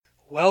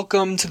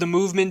Welcome to the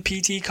Movement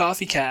PT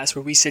Coffee Cast,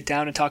 where we sit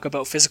down and talk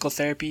about physical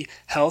therapy,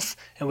 health,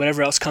 and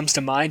whatever else comes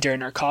to mind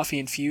during our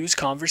coffee-infused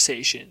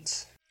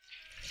conversations.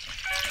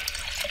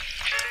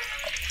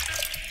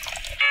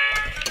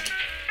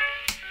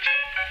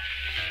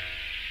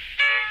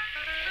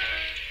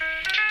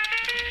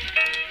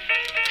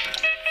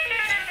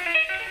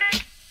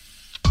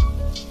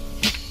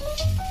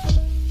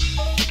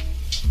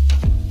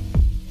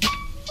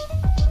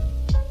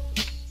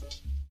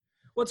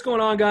 What's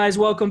going on, guys?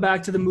 Welcome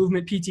back to the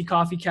Movement PT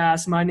Coffee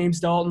Cast. My name's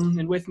Dalton,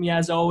 and with me,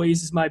 as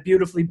always, is my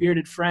beautifully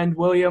bearded friend,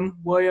 William.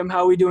 William,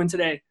 how are we doing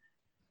today?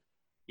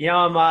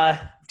 I'm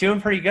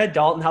doing pretty good,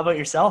 Dalton. How about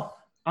yourself?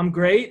 I'm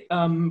great.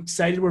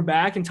 Excited we're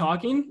back and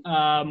talking.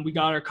 We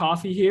got our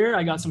coffee here.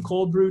 I got some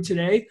cold brew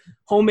today.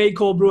 Homemade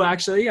cold brew,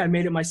 actually. I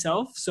made it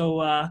myself,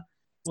 so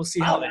we'll see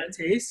how that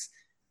tastes.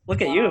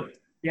 Look at you.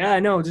 Yeah, I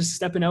know, just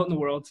stepping out in the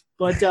world.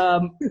 But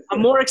I'm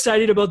more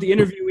excited about the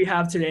interview we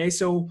have today.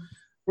 So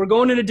we're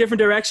going in a different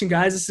direction,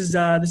 guys. This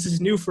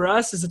is new for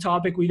us. It's a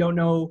topic we don't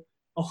know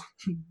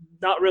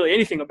not really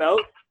anything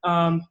about.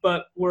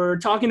 But we're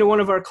talking to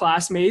one of our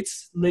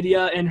classmates,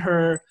 Lydia, and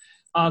her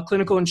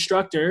clinical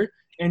instructor,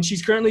 and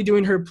she's currently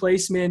doing her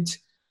placement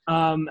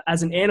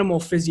as an animal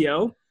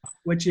physio,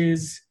 which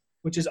is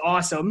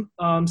awesome.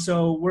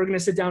 So we're gonna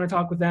sit down and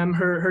talk with them.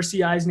 Her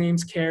CI's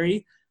name's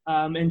Carrie,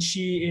 and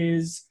she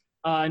is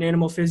an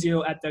animal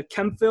physio at the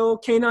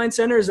Kempville Canine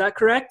Center. Is that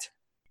correct?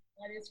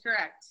 That is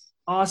correct.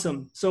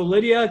 Awesome. So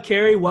Lydia,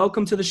 Carrie,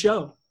 welcome to the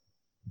show.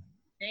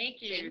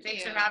 Thank you.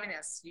 Thanks for having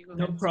us.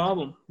 No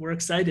problem. We're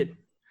excited.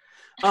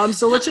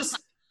 So let's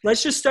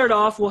just start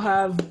off. We'll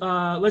have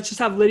let's just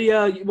have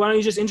Lydia. Why don't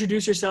you just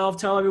introduce yourself?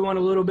 Tell everyone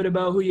a little bit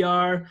about who you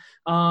are,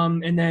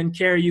 and then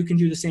Carrie, you can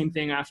do the same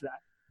thing after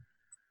that.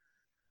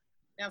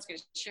 Sounds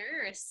good.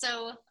 Sure.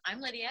 So I'm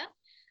Lydia,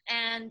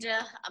 and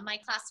my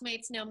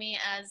classmates know me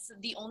as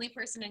the only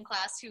person in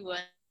class who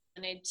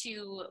wanted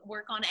to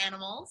work on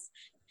animals.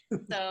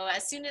 So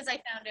as soon as I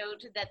found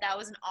out that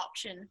was an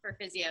option for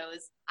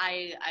physios,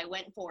 I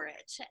went for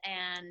it.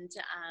 And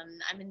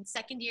I'm in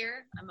second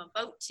year. I'm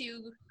about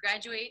to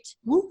graduate.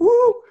 Woo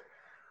woo!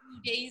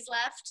 2 days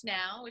left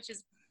now, which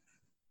is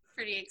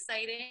pretty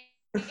exciting.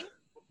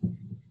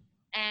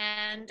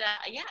 And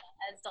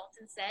as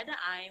Dalton said,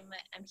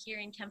 I'm here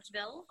in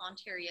Kemptville,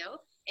 Ontario,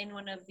 in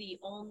one of the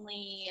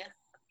only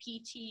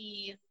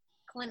PT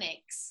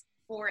clinics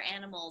for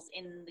animals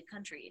in the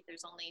country.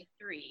 There's only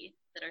 3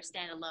 that are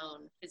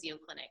standalone physio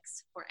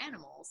clinics for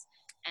animals,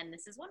 and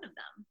this is one of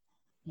them.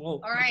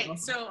 Whoa. All right,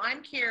 so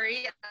I'm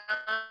Carrie.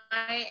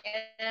 I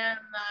am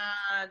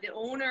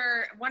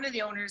one of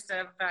the owners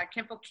of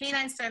Kempville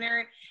Canine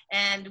Center,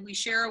 and we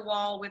share a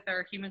wall with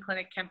our human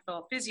clinic,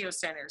 Kempville Physio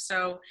Center.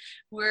 So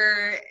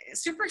we're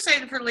super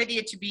excited for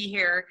Lydia to be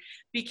here,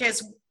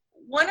 because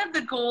one of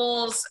the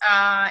goals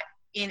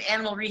in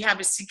animal rehab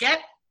is to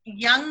get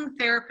young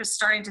therapists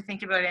starting to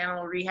think about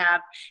animal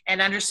rehab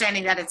and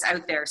understanding that it's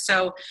out there.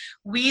 So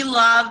we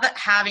love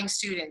having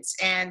students,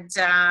 and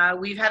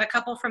we've had a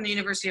couple from the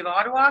University of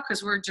Ottawa,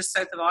 because we're just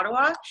south of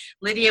Ottawa.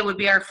 Lydia would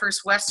be our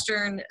first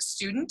Western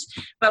student,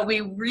 but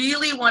we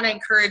really want to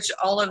encourage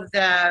all of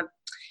the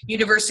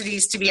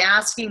universities to be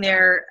asking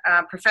their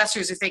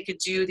professors if they could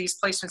do these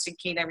placements in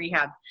canine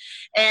rehab.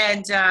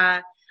 And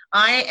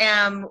I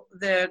am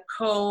the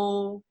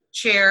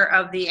co-chair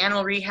of the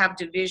animal rehab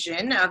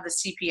division of the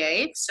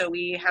CPA. So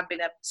we have been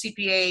a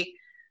CPA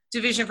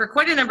division for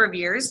quite a number of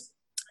years.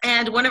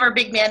 And one of our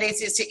big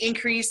mandates is to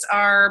increase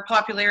our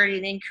popularity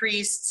and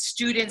increase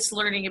students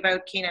learning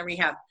about canine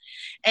rehab.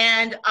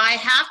 And I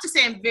have to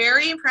say, I'm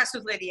very impressed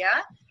with Lydia.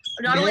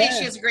 Not only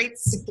she has great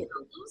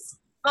skills,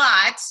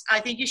 but I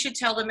think you should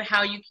tell them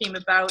how you came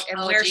about and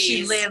where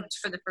she lived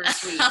for the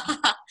first week.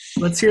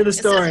 Let's hear the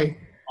story.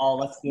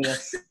 Let's do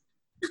this.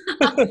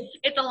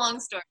 It's a long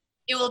story.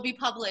 It will be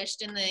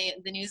published in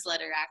the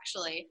newsletter,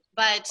 actually.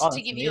 But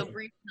to give you a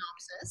brief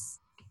synopsis,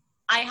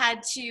 I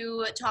had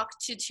to talk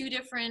to 2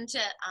 different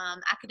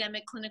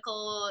academic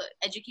clinical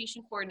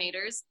education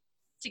coordinators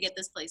to get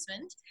this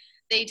placement.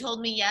 They told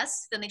me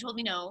yes, then they told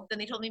me no, then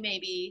they told me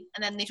maybe,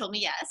 and then they told me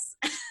yes.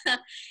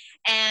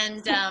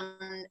 And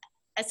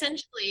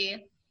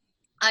essentially,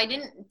 I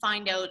didn't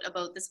find out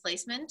about this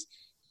placement,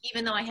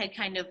 even though I had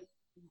kind of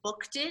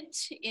booked it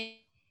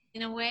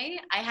in a way.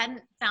 I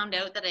hadn't found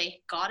out that I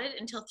got it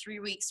until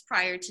 3 weeks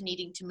prior to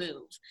needing to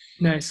move.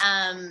 Nice.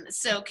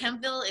 So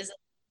Kempville is a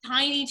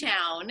tiny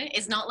town.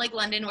 It's not like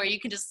London where you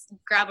can just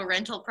grab a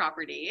rental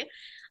property.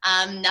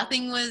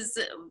 Nothing was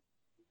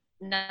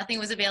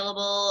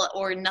available,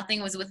 or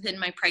nothing was within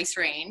my price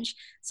range.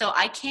 So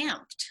I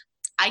camped.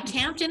 I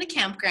camped in a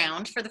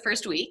campground for the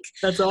first week.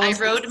 That's awesome. I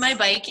rode my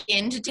bike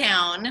into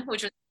town,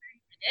 which was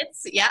 30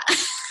 minutes. Yeah.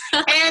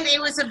 And it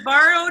was a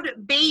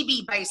borrowed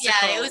baby bicycle.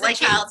 Yeah, it was a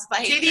child's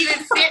bike. It didn't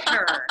even fit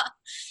her.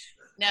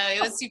 No, it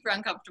was super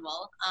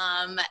uncomfortable.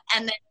 And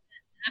then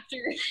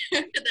after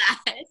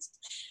that,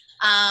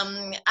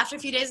 after a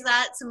few days of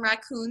that, some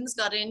raccoons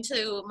got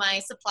into my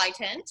supply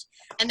tent,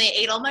 and they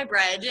ate all my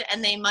bread,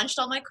 and they munched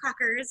all my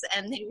crackers,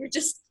 and they were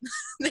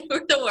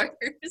the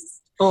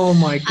worst. Oh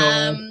my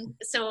God.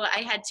 so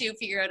I had to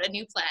figure out a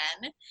new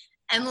plan.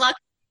 And luckily,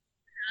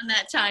 around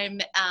that time,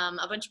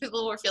 a bunch of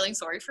people were feeling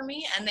sorry for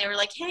me, and they were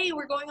like, "Hey,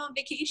 we're going on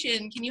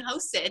vacation. Can you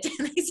house it?"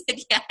 And I said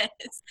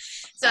yes.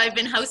 So I've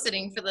been house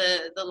sitting for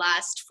the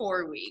last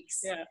 4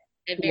 weeks. Yeah.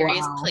 At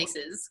various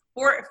places.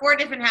 Four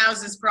different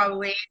houses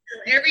probably.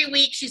 Every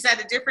week she's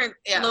at a different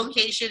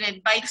location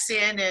and bikes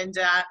in and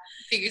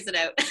figures it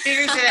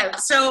out.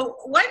 So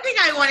one thing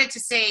I wanted to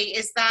say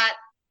is that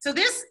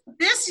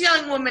this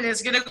young woman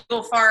is going to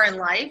go far in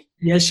life.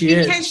 Yes, she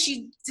is. Because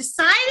she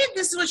decided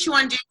this is what she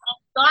wanted to do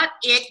and got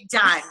it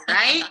done,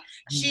 right?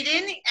 She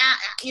didn't,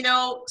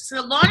 so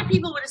a lot of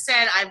people would have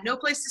said, I have no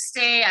place to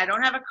stay. I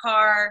don't have a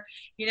car.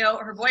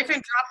 Her boyfriend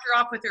dropped her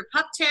off with her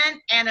pup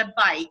tent and a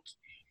bike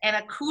and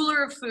a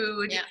cooler of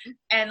food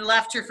and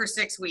left her for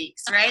 6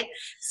 weeks, right?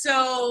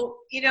 So,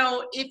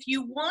 if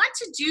you want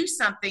to do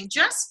something,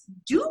 just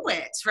do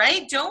it,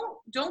 right?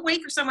 Don't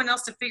wait for someone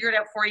else to figure it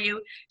out for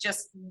you.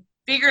 Just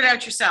figure it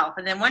out yourself.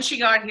 And then once she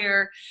got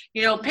here,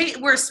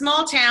 we're a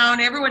small town.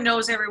 Everyone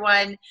knows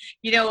everyone.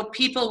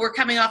 People were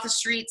coming off the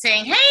street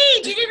saying,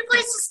 "Hey, do you need a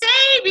place to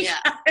stay?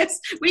 Because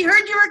we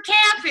heard you were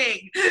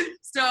camping."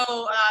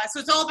 So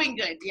it's all been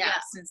good,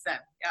 since then.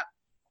 Yeah.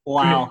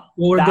 Wow.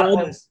 Well, that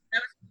was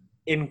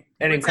an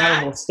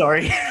incredible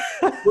story.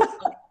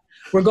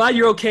 We're glad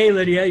you're okay,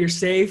 Lydia. You're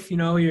safe.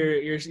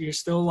 You're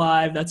still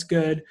alive. That's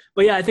good.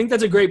 But yeah, I think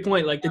that's a great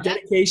point. Like the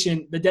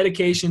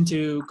dedication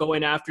to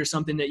going after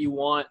something that you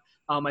want.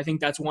 I think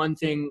that's one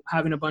thing.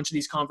 Having a bunch of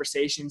these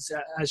conversations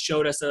has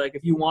showed us that, like,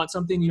 if you want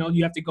something,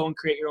 you have to go and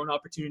create your own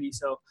opportunity.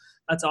 So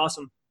that's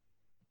awesome.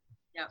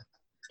 Yeah.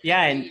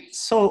 Yeah, and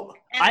so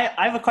I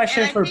have a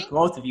question for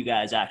both of you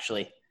guys,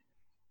 actually.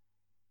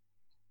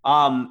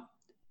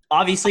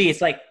 Obviously,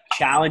 it's like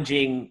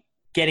challenging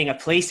getting a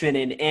placement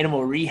in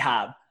animal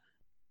rehab.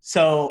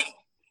 So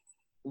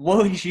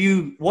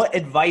what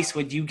advice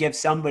would you give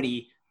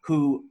somebody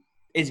who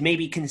is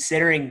maybe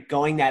considering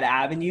going that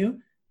avenue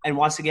and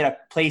wants to get a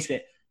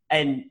placement,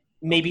 and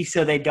maybe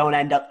so they don't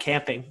end up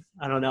camping?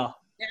 I don't know.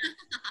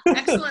 Yeah.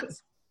 Excellent.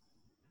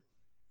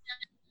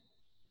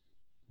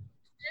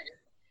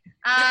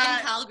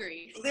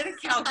 Live in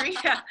Calgary,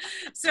 yeah.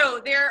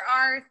 So there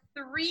are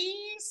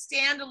 3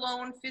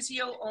 standalone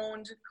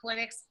physio-owned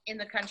clinics in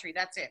the country.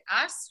 That's it.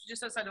 Us,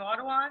 just outside of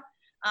Ottawa.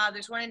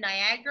 There's one in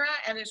Niagara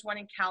and there's one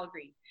in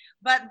Calgary.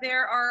 But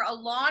there are a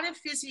lot of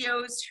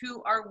physios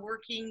who are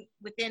working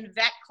within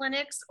vet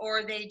clinics,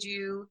 or they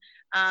do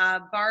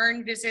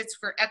barn visits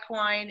for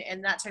equine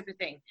and that type of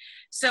thing.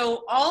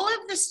 So all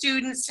of the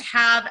students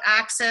have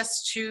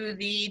access to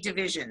the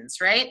divisions,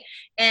 right?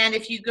 And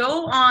if you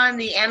go on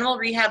the Animal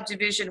Rehab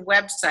Division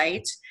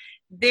website,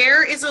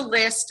 there is a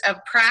list of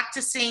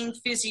practicing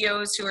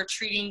physios who are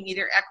treating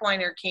either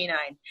equine or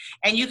canine.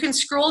 And you can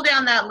scroll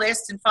down that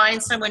list and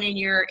find someone in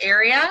your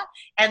area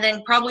and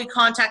then probably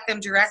contact them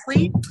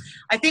directly.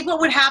 I think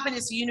what would happen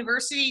is the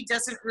university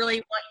doesn't really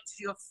want you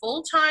to do a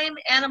full-time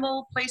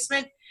animal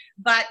placement,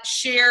 but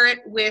share it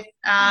with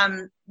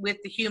the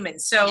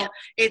humans. So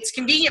it's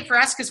convenient for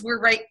us because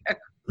we're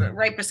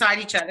right beside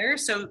each other.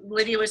 So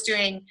Lydia was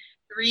doing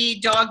 3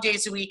 dog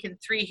days a week and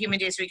 3 human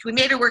days a week. We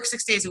made her work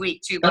 6 days a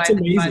week too, by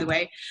the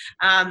way.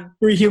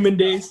 3 human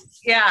days.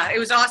 Yeah, it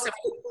was awesome.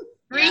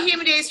 3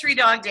 human days, 3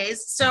 dog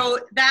days. So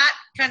that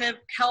kind of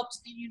helped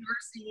the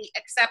university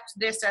accept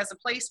this as a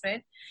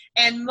placement.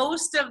 And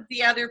most of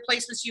the other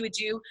placements you would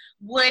do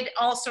would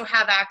also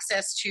have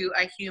access to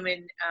a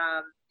human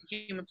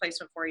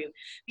placement for you.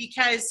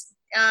 Because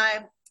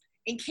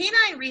in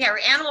canine rehab or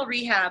animal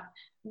rehab,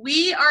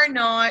 we are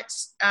not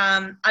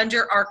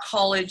under our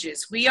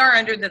colleges. We are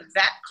under the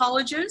vet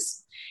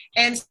colleges.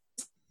 And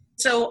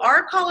so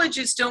our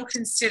colleges don't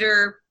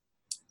consider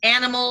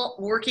animal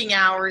working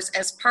hours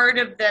as part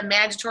of the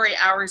mandatory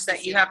hours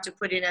that you have to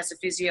put in as a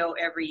physio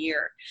every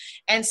year.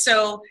 And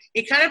so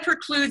it kind of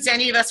precludes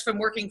any of us from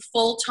working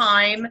full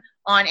time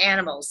on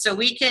animals. So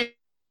we can,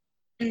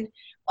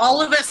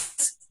 all of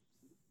us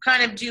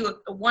kind of do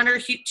 1 or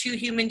 2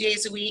 human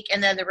days a week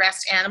and then the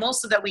rest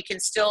animals, so that we can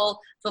still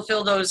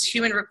fulfill those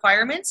human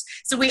requirements.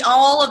 So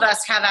all of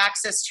us have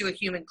access to a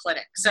human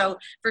clinic. So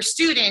for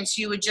students,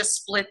 you would just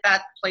split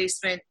that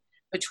placement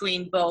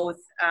between both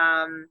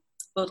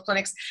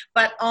clinics.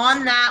 But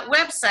on that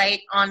website,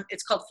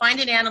 it's called Find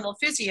an Animal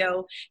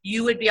Physio,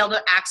 you would be able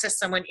to access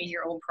someone in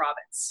your own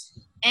province.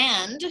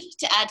 And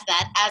to add to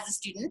that, as a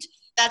student,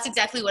 that's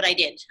exactly what I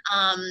did.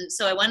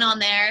 So I went on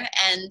there,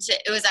 and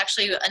it was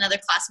actually another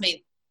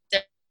classmate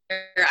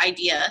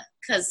idea,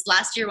 because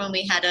last year when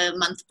we had a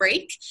month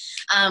break,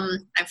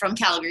 I'm from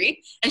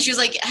Calgary, and she was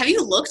like, "Have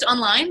you looked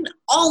online?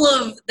 All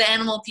of the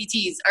animal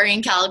PTs are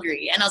in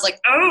Calgary." And I was like,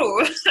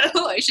 oh,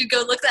 I should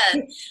go look that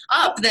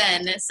up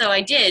then. So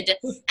I did,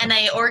 and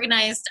I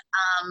organized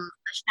a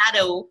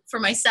shadow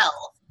for myself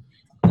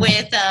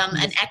with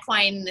an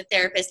equine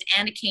therapist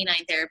and a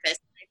canine therapist.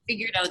 I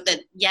figured out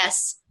that,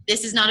 yes,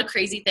 this is not a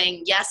crazy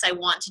thing. Yes, I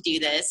want to do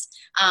this.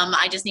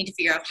 I just need to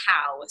figure out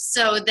how.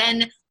 So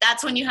then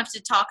that's when you have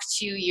to talk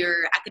to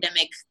your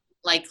academic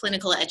like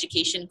clinical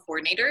education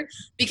coordinator,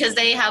 because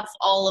they have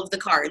all of the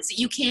cards.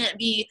 You can't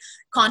be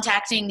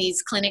contacting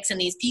these clinics and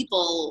these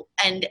people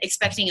and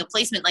expecting a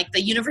placement. Like,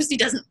 the university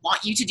doesn't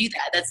want you to do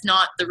that. That's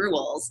not the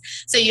rules.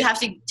 So you have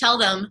to tell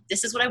them,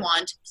 this is what I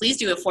want, please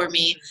do it for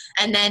me.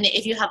 And then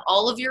if you have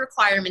all of your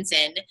requirements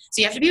in,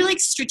 so you have to be like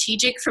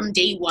strategic from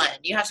day one.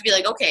 You have to be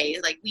like, okay,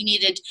 like we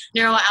needed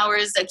neuro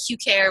hours,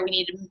 acute care, we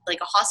needed like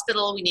a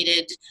hospital, we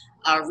needed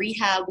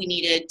rehab, we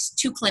needed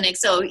 2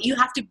 clinics. So you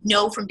have to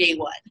know from day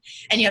one,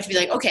 and you have to be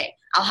like, okay,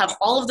 I'll have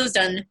all of those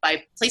done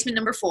by placement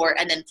number 4,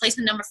 and then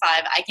placement number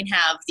 5, I can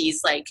have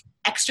these like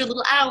extra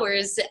little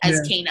hours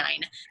as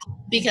canine,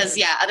 because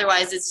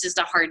otherwise it's just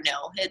a hard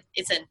no.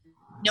 It's a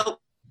nope,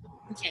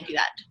 we can't do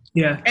that.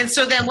 Yeah. And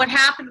so then what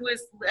happened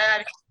was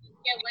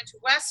went to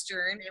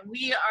Western, and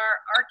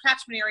our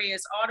catchment area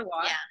is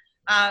Ottawa.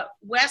 Yeah.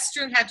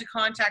 Western had to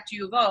contact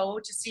U of O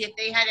to see if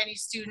they had any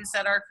students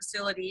at our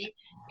facility,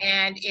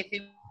 and if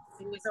it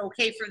was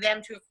okay for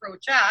them to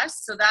approach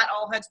us. So that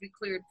all had to be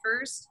cleared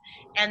first.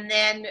 And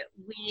then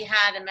we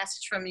had a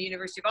message from the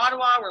University of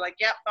Ottawa. We're like,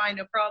 yep, fine,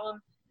 no problem.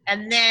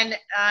 And then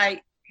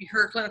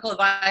her clinical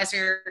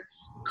advisor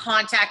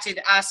contacted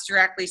us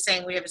directly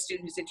saying we have a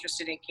student who's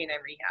interested in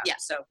canine rehab. Yeah.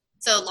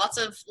 So lots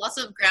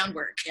of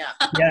groundwork. Yeah.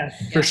 Yeah,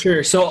 for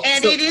sure. So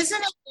it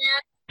isn't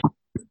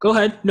go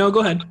ahead. No, go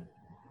ahead.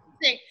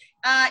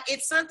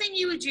 It's something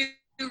you would do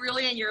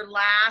really in your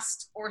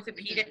last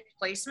orthopedic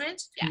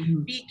placement,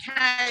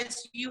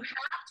 because you have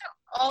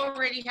to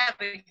already have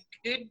a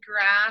good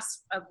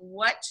grasp of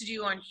what to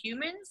do on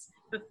humans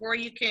before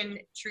you can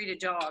treat a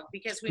dog,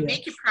 because we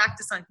make you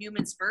practice on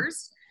humans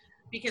first,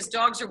 because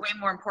dogs are way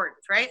more important,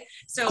 right?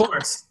 So, of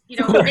course.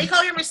 Make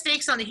all your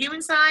mistakes on the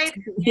human side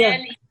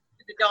and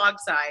the dog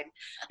side,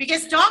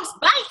 because dogs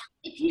bite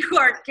if you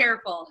aren't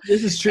careful.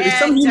 This is true. And,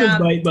 some humans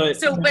bite, but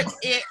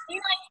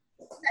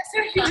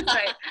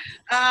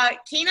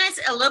Canine's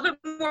a little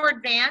bit more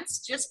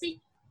advanced, just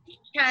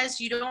because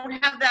you don't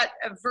have that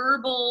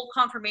verbal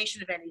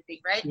confirmation of anything,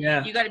 right?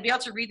 Yeah. You got to be able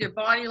to read their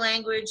body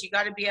language. You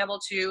got to be able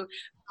to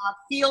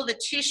feel the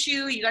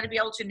tissue. You got to be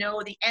able to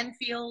know the end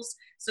feels,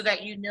 so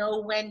that you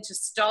know when to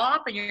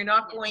stop, and you're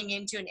not going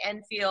into an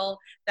end feel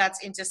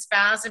that's into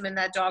spasm and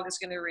that dog is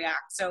going to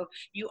react. So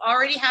you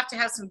already have to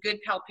have some good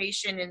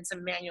palpation and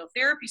some manual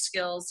therapy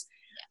skills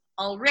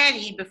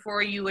already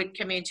before you would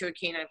come into a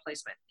canine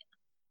placement.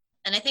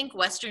 And I think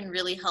Western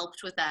really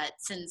helped with that,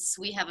 since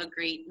we have a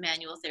great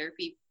manual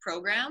therapy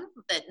program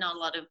that not a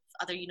lot of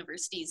other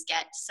universities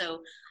get.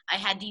 So I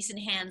had decent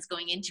hands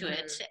going into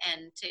it,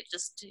 and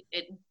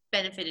it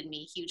benefited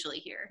me hugely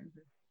here.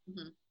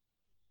 Mm-hmm.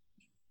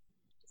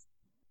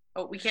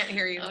 Oh, we can't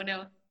hear you. Oh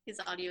no,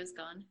 his audio is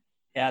gone.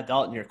 Yeah,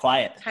 Dalton, you're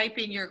quiet. Type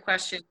in your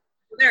question.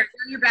 There,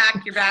 you're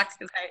back. You're back.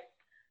 Okay.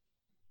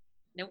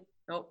 Nope.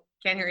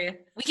 Can't hear you.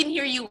 We can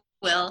hear you,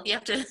 Will. You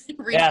have to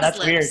read that's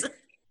his lips. weird.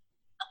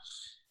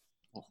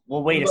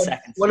 We'll wait a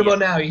second. What about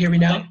now? You hear me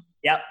now?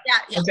 Yep.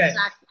 Yeah. Okay.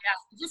 Exactly.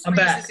 Yeah. I'm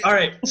back. All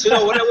right.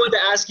 So what I wanted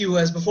to ask you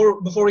was,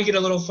 before we get a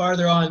little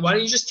farther on, why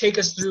don't you just take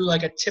us through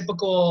like a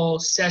typical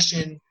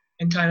session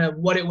and kind of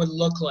what it would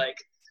look like,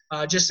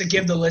 just to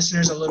give the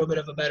listeners a little bit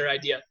of a better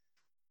idea.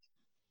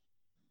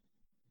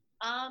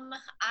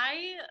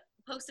 I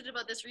posted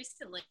about this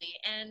recently,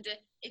 and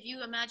if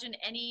you imagine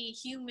any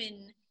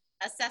human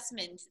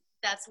assessment,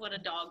 that's what a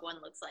dog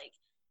one looks like.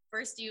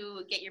 First,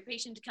 you get your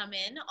patient to come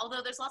in,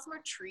 although there's lots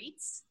more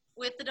treats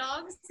with the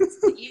dogs.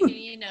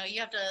 You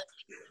have to,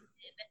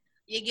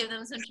 you give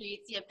them some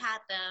treats, you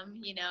pat them,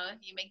 you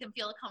make them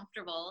feel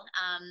comfortable.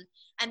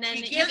 And then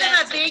you give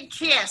them a big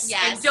kiss.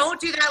 Yes. And don't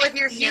do that with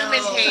your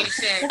human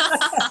patients.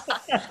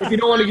 If you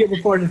don't want to get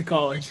reported to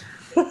college.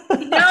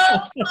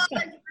 No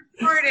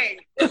reporting.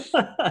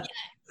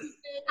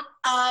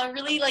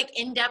 Really like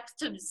in-depth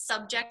to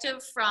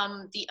subjective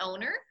from the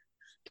owner,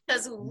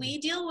 because we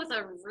deal with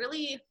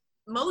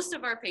most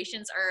of our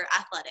patients are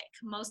athletic.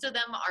 Most of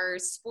them are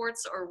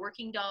sports or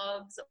working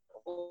dogs,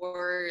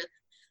 or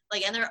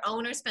and their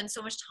owner spends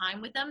so much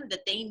time with them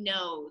that they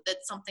know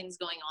that something's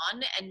going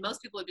on. And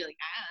most people would be like,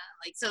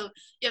 so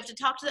you have to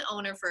talk to the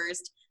owner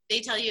first. They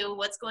tell you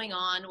what's going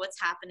on,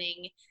 what's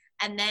happening.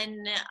 And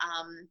then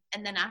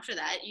after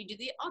that, you do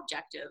the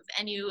objective,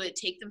 and you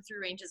take them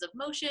through ranges of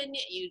motion.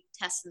 You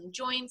test some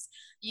joints.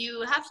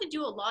 You have to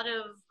do a lot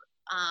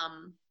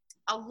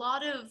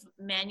of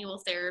manual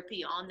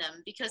therapy on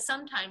them, because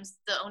sometimes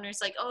the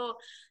owner's like, oh,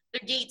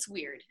 their gait's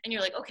weird. And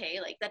you're like, okay,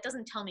 that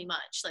doesn't tell me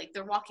much.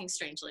 They're walking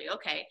strangely.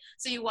 Okay.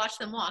 So you watch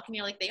them walk, and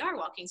you're like, they are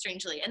walking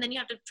strangely. And then you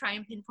have to try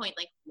and pinpoint,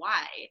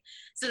 why.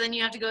 So then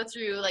you have to go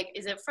through,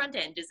 is it front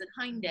end? Is it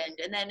hind end?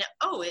 And then,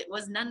 it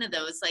was none of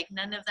those.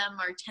 None of them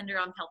are tender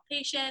on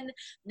palpation.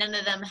 None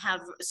of them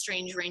have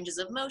strange ranges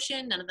of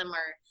motion. None of them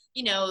are,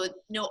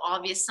 no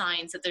obvious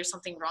signs that there's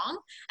something wrong.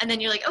 And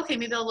then you're like, okay,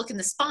 maybe I'll look in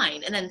the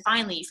spine. And then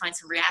finally you find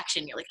some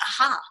reaction. You're like,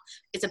 aha,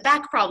 it's a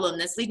back problem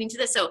that's leading to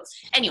this. So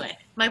anyway,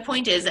 my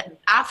point is,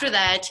 after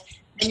that,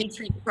 any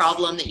treat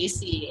problem that you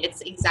see,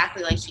 it's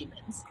exactly like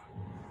humans.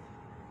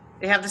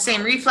 They have the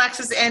same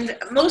reflexes, and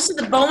most of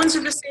the bones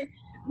are the same.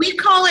 We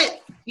call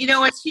it You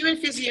know, as human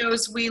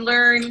physios, we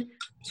learn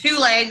 2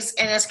 legs,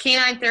 and as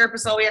canine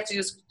therapists, all we have to do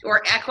is,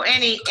 or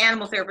any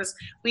animal therapist,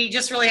 we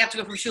just really have to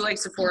go from 2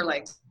 legs to 4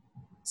 legs.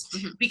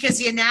 Because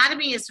the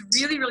anatomy is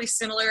really, really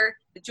similar.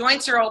 The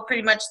joints are all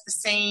pretty much the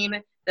same.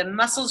 The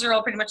muscles are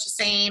all pretty much the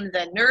same.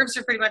 The nerves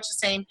are pretty much the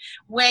same.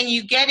 When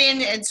you get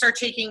in and start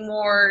taking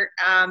more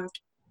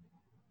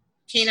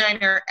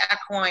canine or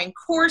equine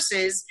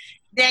courses,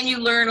 then you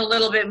learn a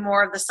little bit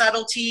more of the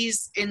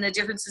subtleties in the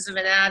differences of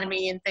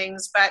anatomy and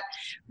things. But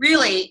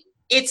really,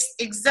 it's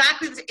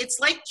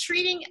like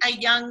treating a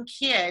young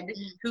kid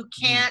who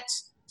can't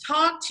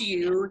talk to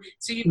you,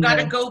 so you've got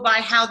to go by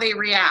how they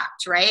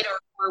react, right?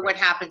 Or what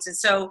happens. And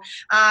so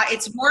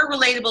it's more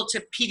relatable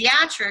to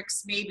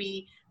pediatrics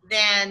maybe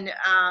than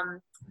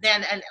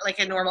like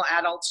a normal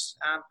adult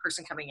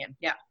person coming in.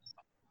 Yeah.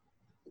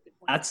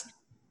 That's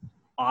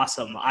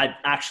awesome.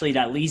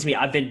 That leads me,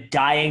 I've been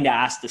dying to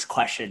ask this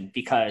question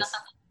because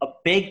a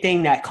big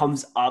thing that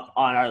comes up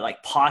on our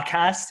like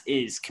podcast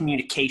is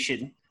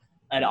communication.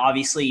 And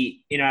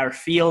obviously in our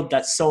field,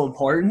 that's so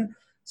important.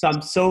 So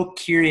I'm so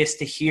curious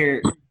to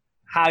hear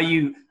how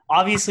you,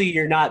 obviously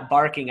you're not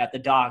barking at the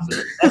dogs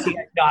unless you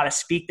know how to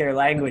speak their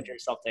language or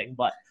something,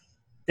 but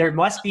there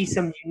must be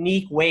some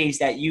unique ways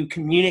that you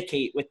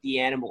communicate with the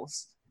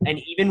animals.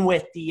 And even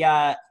with the,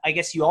 I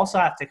guess you also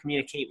have to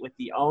communicate with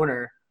the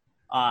owner,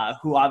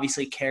 who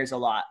obviously cares a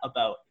lot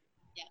about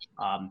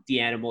the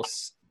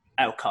animals'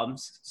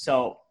 outcomes.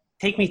 So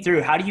take me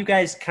through, how do you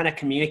guys kind of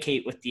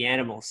communicate with the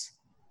animals?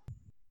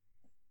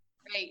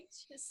 Right.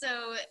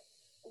 So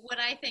what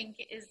I think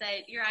is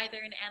that you're either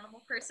an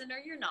animal person or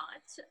you're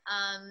not.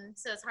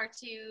 So it's hard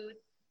to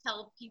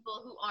tell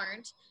people who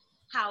aren't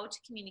how to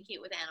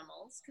communicate with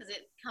animals because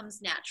it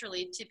comes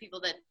naturally to people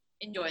that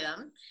enjoy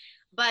them.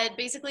 But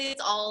basically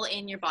it's all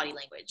in your body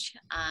language.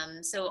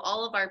 So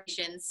all of our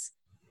patients,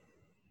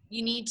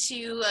 you need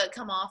to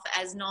come off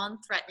as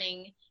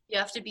non-threatening. You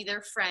have to be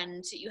their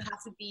friend. You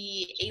have to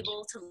be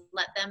able to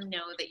let them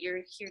know that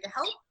you're here to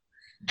help.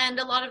 And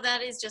a lot of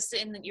that is just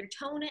in your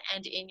tone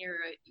and in your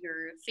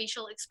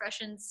facial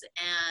expressions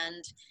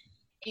and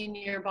in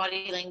your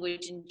body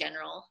language in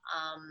general.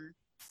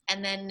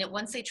 And then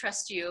once they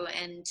trust you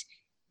and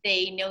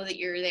they know that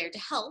you're there to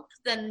help,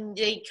 then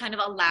they kind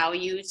of allow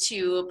you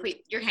to put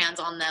your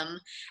hands on them.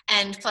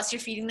 And plus you're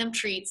feeding them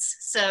treats,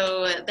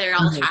 so they're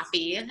all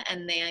happy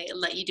and they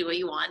let you do what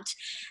you want.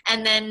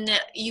 And then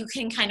you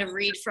can kind of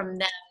read from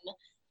them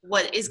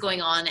what is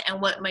going on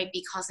and what might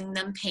be causing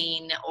them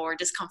pain or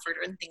discomfort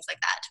and things like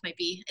that might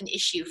be an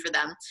issue for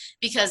them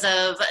because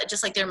of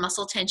just like their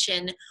muscle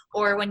tension,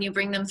 or when you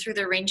bring them through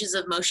their ranges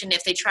of motion,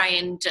 if they try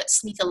and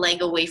sneak a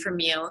leg away from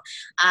you,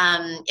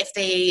 if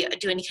they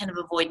do any kind of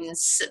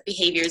avoidance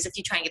behaviors, if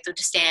you try and get them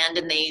to stand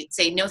and they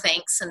say no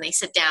thanks and they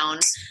sit down,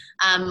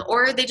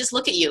 or they just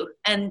look at you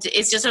and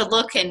it's just a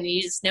look and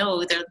you just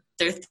know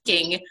they're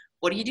thinking,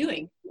 what are you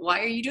doing? Why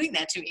are you doing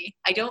that to me?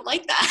 I don't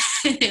like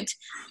that.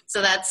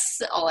 So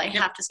that's all I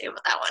have to say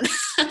about that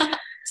one.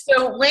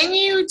 So when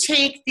you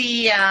take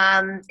the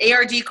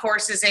ARD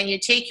courses and you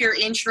take your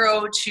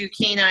intro to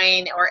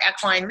canine or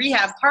equine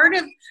rehab, part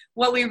of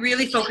what we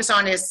really focus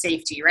on is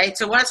safety, right?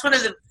 So that's one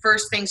of the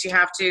first things you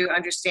have to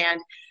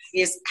understand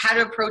is how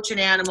to approach an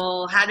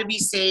animal, how to be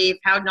safe,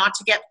 how not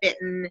to get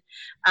bitten.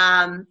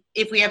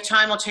 If we have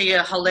time, I'll tell you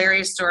a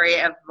hilarious story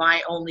of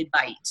my only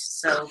bite.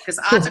 So, because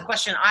that's a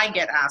question I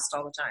get asked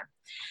all the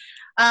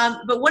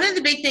time. But one of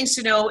the big things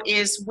to know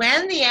is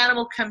when the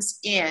animal comes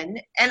in,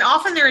 and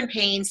often they're in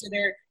pain, so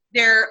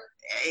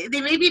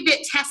they may be a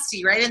bit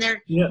testy, right? And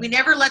we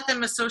never let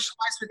them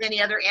socialize with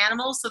any other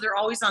animals, so they're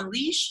always on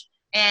leash.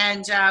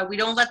 And we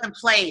don't let them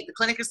play. The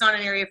clinic is not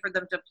an area for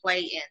them to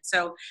play in.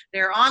 So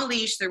they're on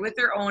leash, they're with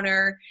their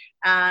owner.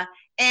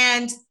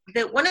 And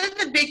one of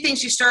the big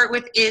things you start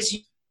with is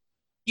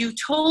you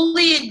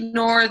totally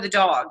ignore the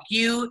dog.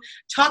 You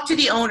talk to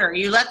the owner.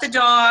 You let the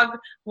dog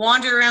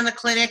wander around the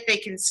clinic. They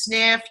can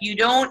sniff. You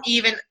don't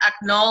even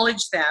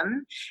acknowledge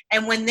them.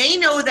 And when they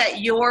know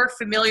that you're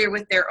familiar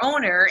with their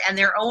owner and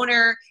their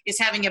owner is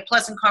having a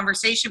pleasant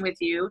conversation with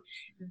you,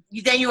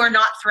 then you are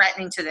not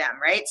threatening to them,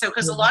 right? So,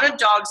 because a lot of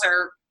dogs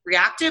are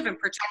reactive and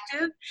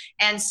protective,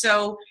 and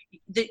so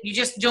you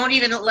just don't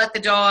even let the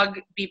dog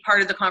be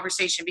part of the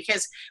conversation,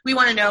 because we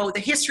want to know the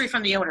history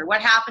from the owner. What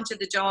happened to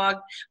the dog?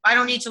 I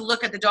don't need to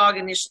look at the dog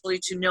initially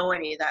to know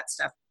any of that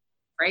stuff,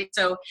 right?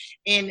 So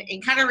in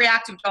kind of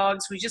reactive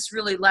dogs, we just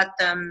really let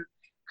them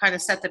kind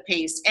of set the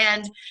pace.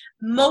 And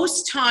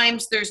most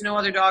times there's no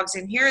other dogs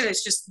in here.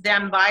 There's just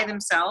them by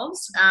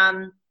themselves.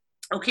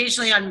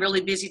 Occasionally on really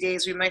busy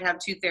days, we might have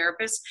 2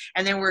 therapists,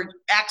 and then we're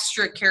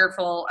extra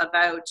careful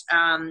about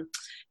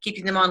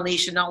keeping them on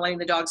leash and not letting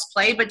the dogs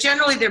play. But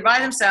generally they're by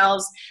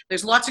themselves.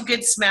 There's lots of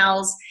good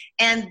smells.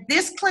 And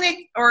this clinic,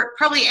 or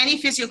probably any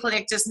physio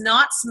clinic, does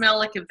not smell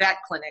like a vet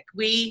clinic.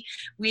 We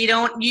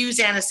don't use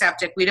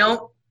antiseptic. We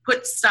don't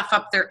put stuff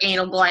up their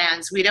anal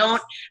glands. We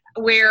don't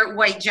wear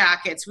white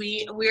jackets.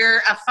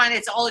 We're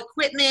it's all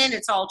equipment,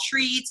 it's all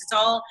treats, it's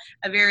all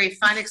a very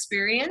fun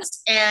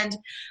experience. And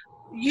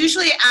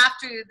usually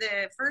after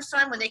the first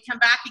time when they come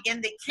back again,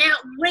 they can't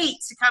wait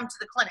to come to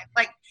the clinic.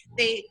 Like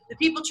the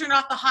people turn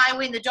off the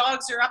highway and the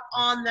dogs are up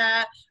on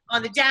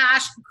the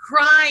dash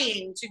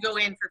crying to go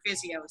in for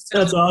physio. So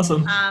that's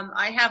awesome.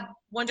 I have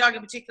one dog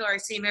in particular, I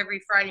see him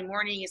every Friday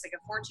morning. He's like a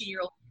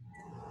 14-year-old.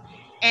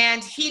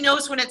 And he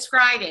knows when it's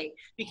Friday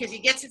because he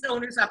gets his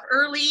owners up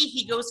early.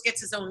 He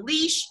gets his own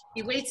leash.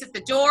 He waits at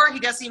the door. He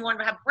doesn't even want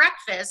to have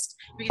breakfast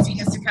because he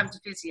has to come to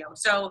physio.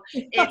 So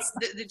it's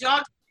the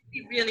dogs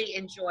really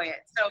enjoy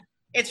it. So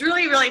it's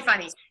really, really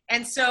funny.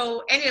 And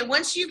so anyway,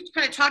 once you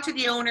kind of talk to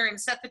the owner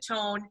and set the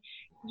tone,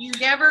 you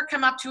never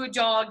come up to a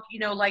dog,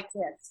 like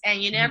this,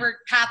 and you never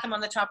pat them on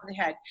the top of the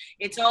head.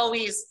 It's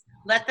always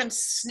let them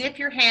sniff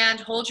your hand,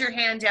 hold your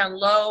hand down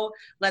low,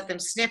 let them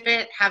sniff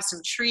it, have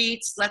some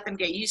treats, let them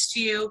get used to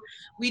you.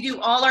 We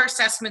do all our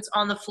assessments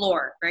on the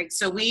floor, right?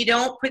 So we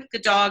don't put the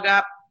dog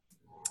up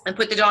and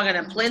put the dog on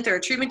a plinth or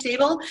a treatment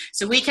table.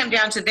 So we come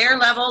down to their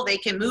level. They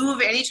can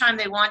move anytime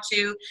they want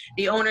to.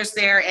 The owner's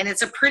there, and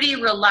it's a pretty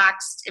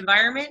relaxed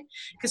environment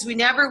because we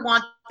never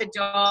want the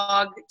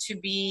dog to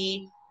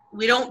be,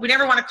 we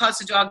never want to cause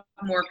the dog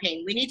more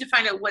pain. We need to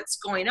find out what's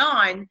going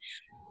on,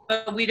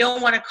 but we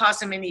don't want to cause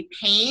them any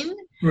pain.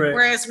 Right.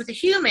 Whereas with a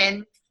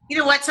human, you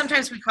know what,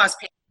 sometimes we cause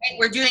pain. Right?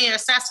 We're doing an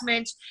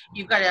assessment.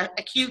 You've got an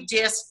acute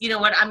disc. You know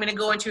what, I'm going to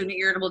go into an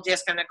irritable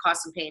disc. I'm going to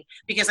cause some pain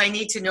because I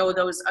need to know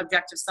those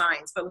objective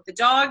signs. But with the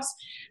dogs,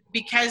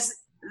 because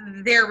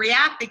they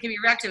can be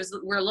reactive,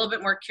 we're a little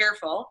bit more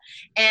careful.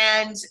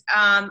 And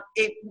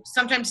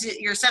sometimes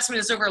your assessment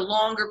is over a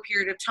longer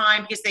period of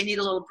time because they need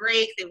a little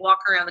break. They walk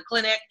around the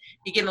clinic.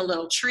 You give them a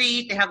little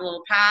treat. They have a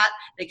little pat.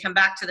 They come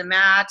back to the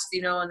mat,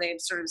 and they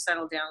sort of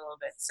settle down a little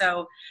bit.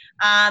 So,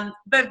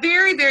 but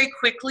very, very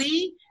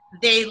quickly,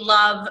 they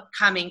love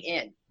coming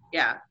in.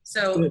 Yeah.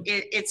 So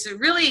it's a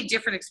really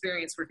different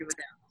experience working with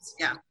dogs.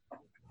 Yeah.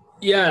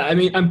 Yeah, I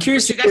mean, I'm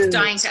curious. You guys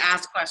dying to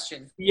ask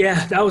questions.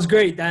 Yeah, that was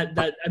great. That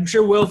I'm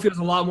sure Will feels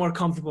a lot more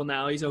comfortable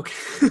now. He's okay.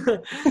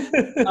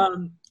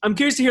 I'm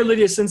curious to hear,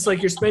 Lydia, since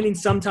you're spending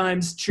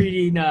sometimes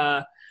treating,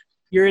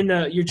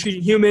 you're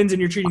treating humans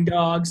and you're treating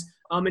dogs.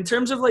 In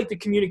terms of the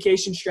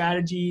communication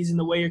strategies and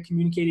the way you're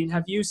communicating,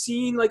 have you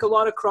seen a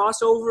lot of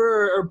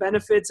crossover or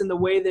benefits in the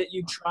way that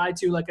you try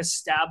to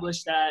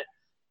establish that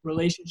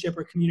relationship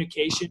or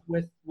communication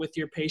with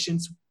your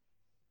patients?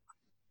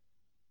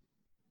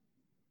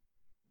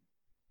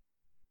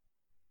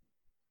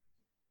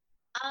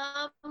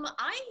 I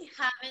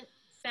haven't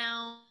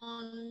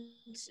found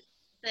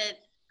that.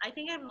 I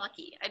think I'm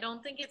lucky. I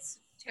don't think it's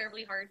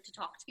terribly hard to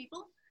talk to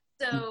people.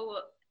 So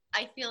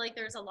I feel like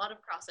there's a lot of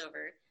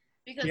crossover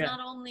because not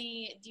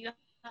only do you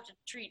have to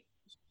treat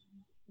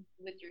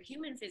with your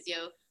human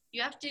physio,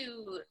 you have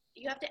to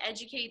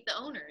educate the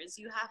owners.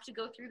 You have to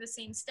go through the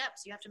same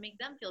steps. You have to make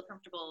them feel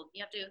comfortable.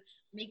 You have to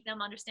make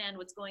them understand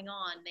what's going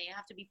on. They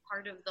have to be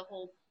part of the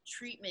whole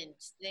treatment.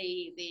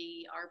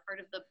 They are part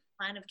of the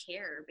plan of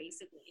care,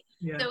 basically.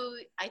 Yeah. So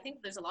I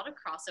think there's a lot of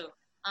crossover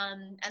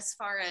as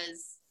far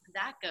as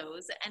that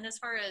goes, and as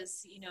far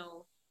as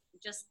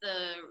just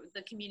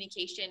the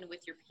communication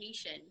with your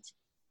patient.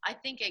 I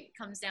think it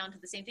comes down to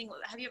the same thing.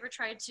 Have you ever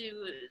tried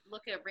to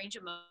look at range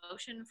of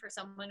motion for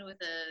someone with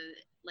a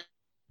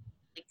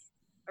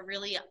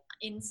really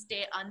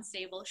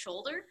unstable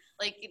shoulder?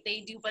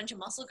 They do a bunch of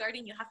muscle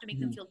guarding. You have to make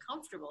them feel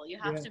comfortable. You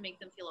have to make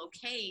them feel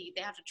okay.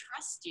 They have to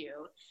trust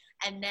you,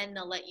 and then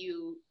they'll let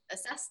you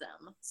assess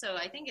them. So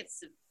I think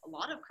it's a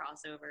lot of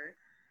crossover.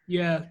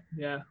 Yeah.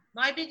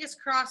 My biggest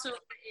crossover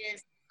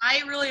is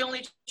I really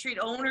only treat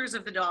owners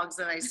of the dogs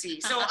that I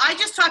see. So I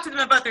just talk to them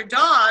about their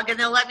dog, and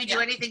they'll let me do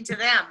anything to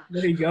them.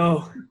 There you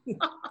go.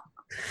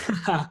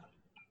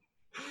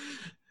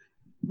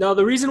 Now,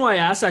 the reason why I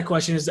asked that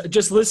question is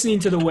just listening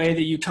to the way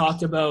that you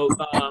talked about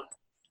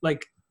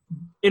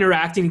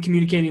interacting and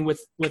communicating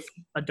with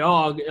a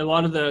dog. A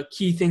lot of the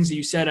key things that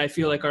you said, I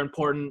feel are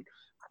important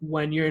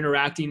when you're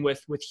interacting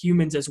with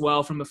humans as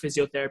well from a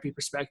physiotherapy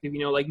perspective,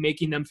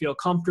 making them feel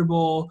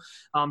comfortable,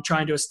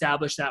 trying to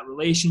establish that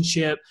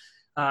relationship,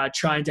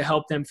 trying to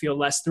help them feel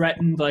less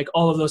threatened,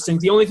 all of those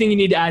things. The only thing you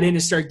need to add in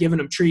is start giving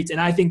them treats.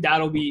 And I think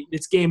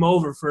it's game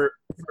over for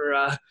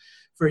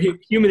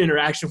human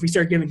interaction if we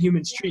start giving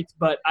humans treats.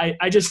 But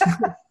I just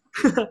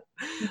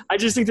I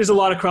just think there's a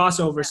lot of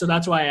crossover. So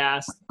that's why I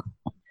asked.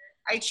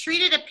 I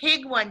treated a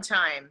pig one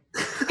time,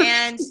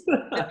 and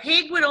the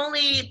pig would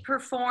only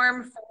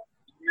perform for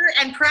beer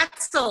and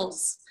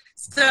pretzels.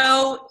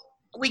 So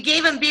we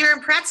gave him beer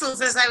and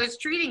pretzels as I was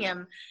treating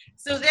him.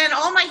 So then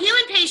all my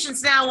human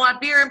patients now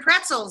want beer and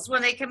pretzels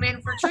when they come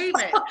in for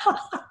treatment.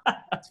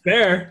 That's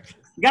fair.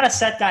 You got to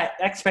set that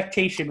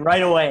expectation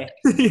right away.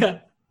 Yeah.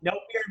 No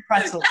beer and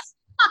pretzels.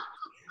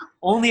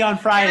 Only on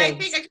Fridays. And I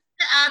think just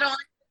to add on,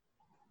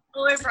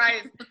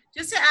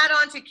 just to add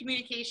on to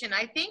communication,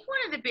 I think one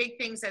of the big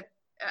things that,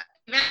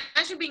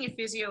 imagine being a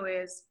physio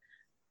is,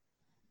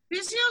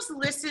 physios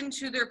listen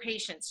to their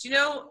patients.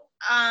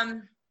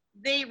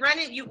 they run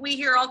it. We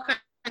hear all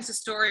kinds of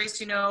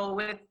stories, you know,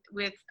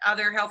 with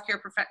other healthcare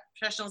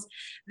professionals.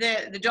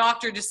 The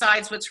doctor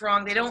decides what's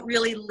wrong. They don't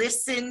really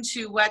listen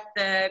to what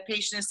the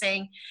patient is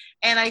saying.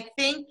 And I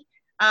think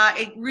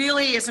it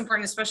really is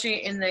important,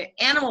 especially in the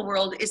animal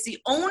world, is the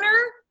owner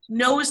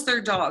knows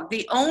their dog.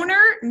 The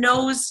owner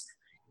knows,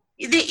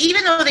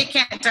 even though they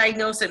can't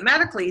diagnose it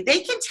medically, they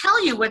can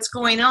tell you what's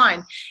going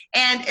on.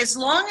 And as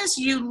long as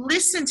you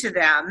listen to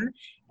them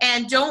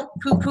and don't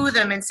poo-poo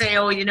them and say,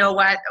 oh, you know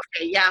what,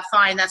 okay, yeah,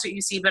 fine, that's what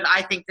you see, but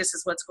I think this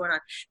is what's going on.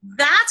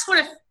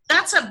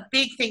 That's a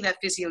big thing that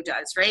physio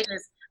does, right?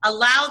 Is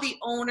allow the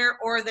owner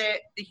or the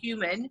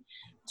human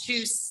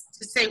to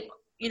say,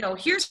 you know,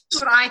 here's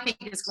what I think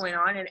is going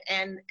on,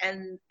 and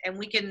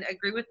we can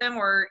agree with them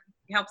or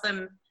help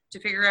them to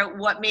figure out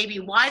why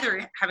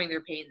they're having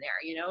their pain there,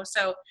 you know?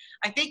 So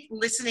I think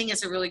listening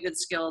is a really good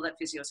skill that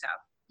physios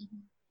have.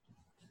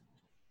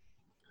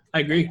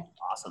 I agree.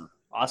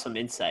 Awesome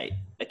insight.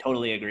 I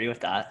totally agree with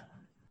that.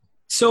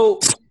 So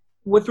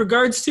with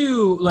regards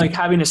to like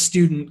having a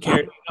student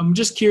care, I'm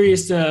just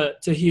curious to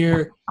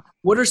hear,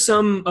 what are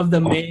some of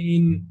the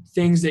main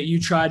things that you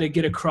try to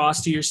get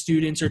across to your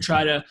students, or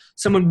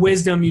some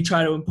wisdom you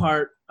try to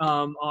impart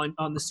on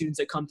the students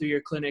that come through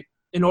your clinic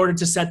in order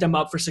to set them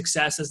up for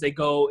success as they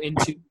go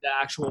into the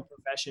actual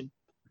profession?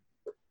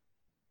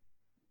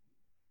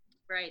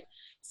 Right.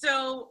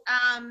 So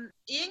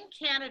in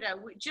Canada,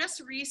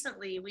 just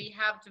recently, we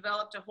have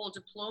developed a whole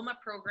diploma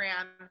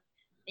program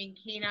in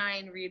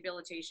canine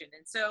rehabilitation.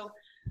 And so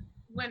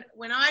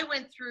when I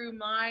went through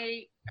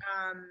my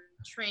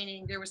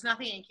training, there was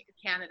nothing in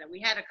Canada. We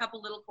had a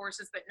couple little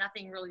courses, but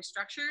nothing really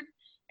structured.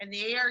 And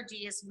the ARD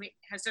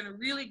has done a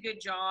really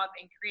good job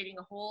in creating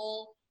a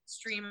whole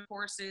stream of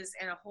courses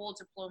and a whole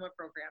diploma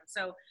program.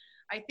 So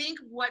I think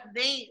what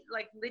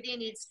like Lydia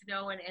needs to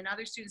know and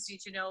other students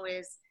need to know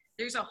is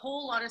there's a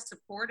whole lot of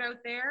support out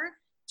there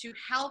to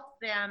help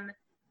them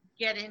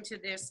get into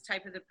this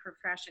type of the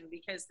profession,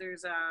 because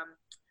there's a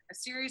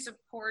series of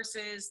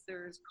courses,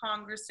 there's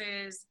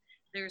congresses,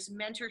 there's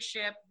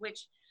mentorship,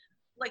 which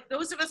like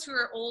those of us who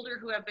are older,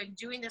 who have been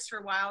doing this for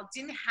a while,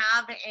 didn't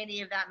have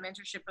any of that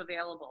mentorship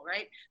available,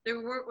 right? There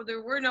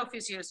were no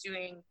physios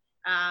doing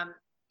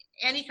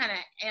any kind of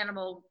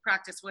animal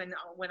practice when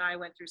I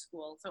went through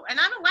school. So, and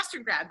I'm a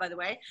Western grad, by the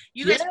way.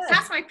 You guys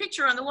pass my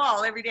picture on the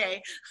wall every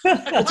day.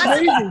 That's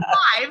amazing.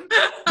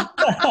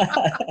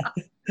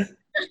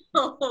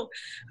 So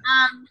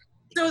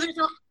there's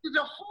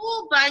a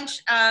whole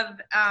bunch of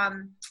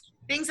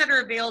things that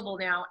are available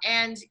now,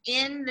 and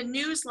in the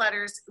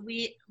newsletters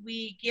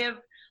we give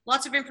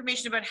lots of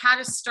information about how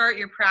to start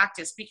your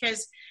practice,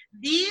 because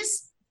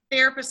these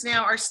therapists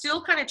now are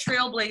still kind of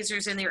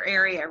trailblazers in their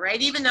area,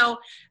 right? Even though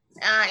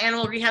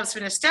animal rehab's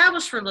been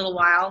established for a little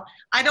while,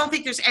 I don't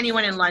think there's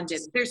anyone in London.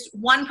 There's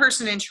one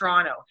person in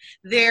Toronto.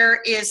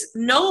 There is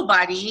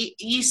nobody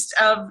east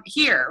of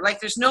here. Like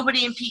there's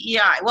nobody in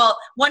PEI. Well,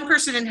 one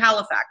person in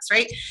Halifax,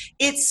 right?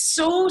 It's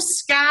so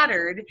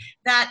scattered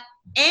that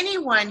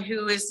anyone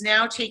who is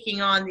now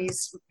taking on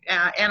these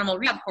animal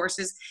rehab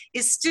courses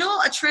is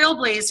still a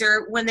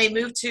trailblazer when they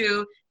move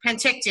to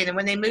Penticton and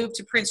when they move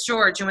to Prince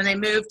George and when they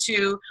move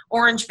to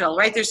Orangeville,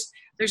 right?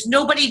 There's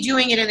nobody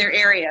doing it in their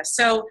area.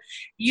 So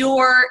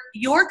you're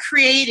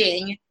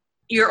creating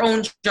your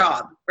own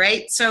job,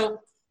 right? So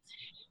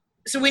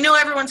we know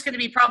everyone's going to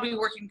be probably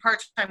working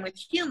part-time with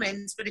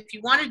humans, but if you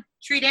want to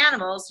treat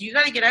animals, you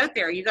got to get out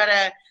there. You got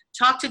to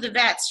talk to the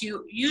vets.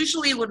 You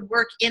usually would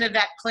work in a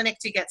vet clinic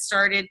to get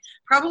started,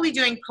 probably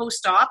doing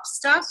post-op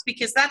stuff,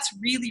 because that's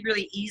really,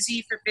 really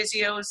easy for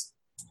physios.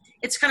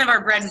 It's kind of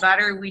our bread and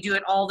butter. We do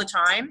it all the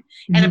time.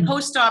 Mm-hmm. And a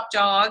post-op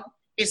dog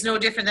is no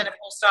different than a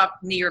post-op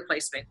knee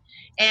replacement.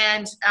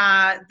 And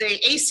the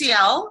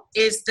ACL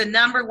is the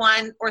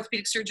 #1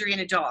 orthopedic surgery in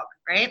a dog,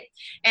 right?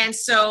 And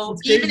so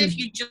even if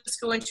you just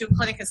go into a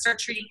clinic and start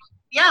treating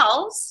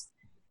ACLs,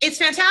 it's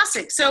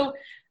fantastic. So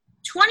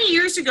 20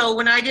 years ago,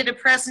 when I did a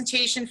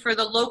presentation for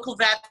the local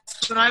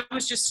vets, when I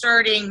was just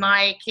starting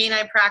my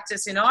canine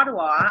practice in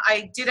Ottawa,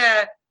 I did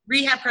a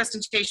rehab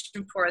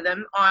presentation for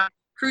them on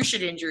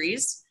cruciate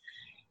injuries.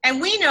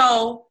 And we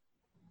know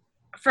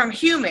from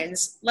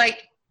humans,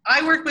 like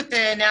I work with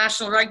the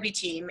national rugby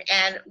team,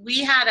 and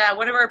we had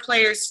one of our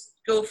players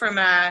go from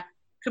a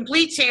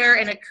complete tear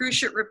and a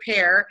cruciate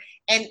repair,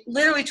 and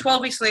literally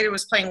 12 weeks later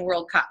was playing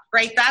World Cup,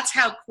 right? That's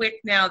how quick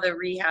now the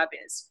rehab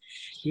is.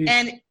 Jeez.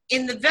 And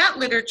in the vet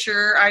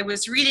literature, I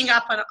was reading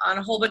up on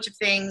a whole bunch of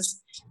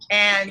things,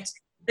 and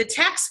the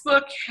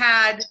textbook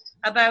had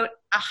about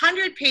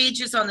 100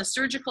 pages on the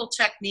surgical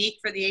technique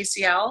for the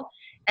ACL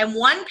and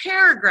one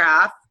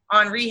paragraph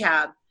on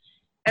rehab.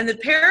 And the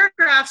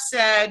paragraph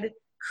said,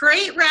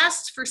 create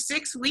rest for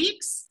 6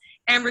 weeks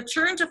and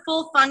return to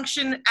full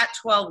function at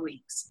 12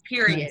 weeks,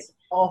 period. Nice.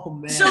 Oh,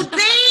 man. So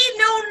they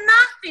know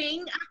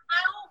nothing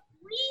about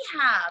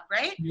rehab,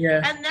 right?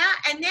 Yeah.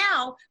 And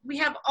now we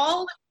have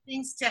all the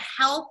things to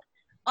help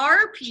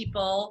our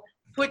people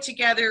put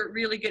together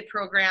really good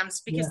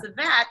programs, because the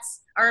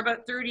vets are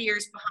about 30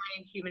 years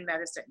behind human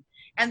medicine.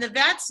 And the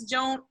vets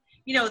don't,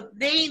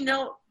 they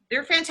know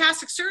they're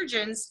fantastic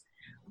surgeons,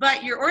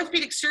 but your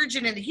orthopedic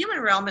surgeon in the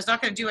human realm is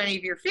not going to do any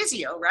of your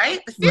physio,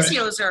 right? The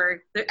physios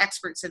are the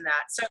experts in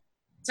that.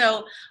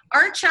 So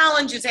our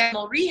challenge as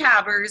animal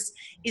rehabbers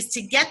is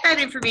to get that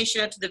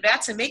information out to the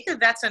vets and make the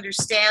vets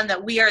understand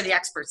that we are the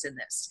experts in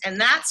this. And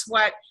that's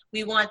what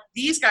we want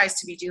these guys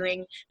to be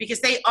doing,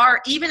 because they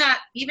are, even at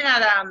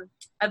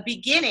a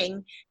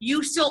beginning,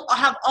 you still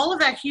have all of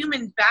that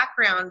human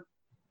background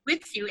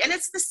with you, and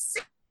it's the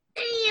same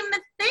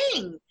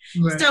thing.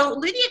 Right. So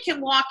Lydia can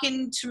walk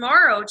in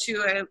tomorrow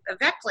to a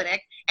vet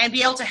clinic and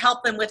be able to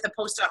help them with the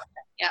post-op.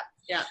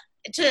 Yeah.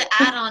 To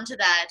add on to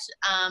that,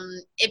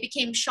 it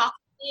became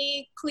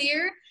shockingly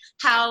clear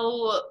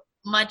how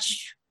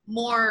much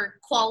more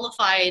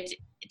qualified,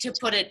 to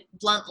put it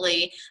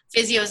bluntly,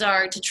 physios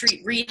are to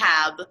treat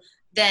rehab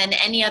than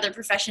any other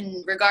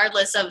profession,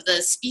 regardless of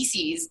the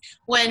species.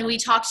 When we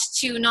talked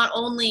to not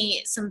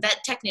only some vet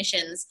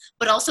technicians,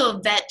 but also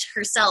a vet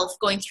herself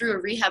going through a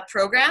rehab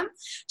program,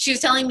 she was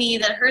telling me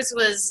that hers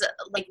was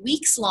like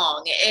weeks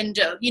long. And,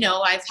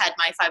 I've had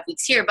my 5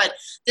 weeks here, but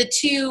the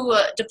 2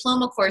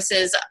 diploma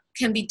courses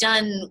can be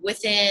done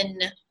within,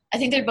 I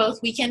think they're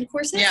both weekend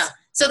courses. Yeah.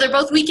 So they're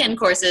both weekend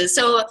courses.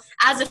 So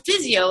as a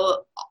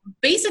physio,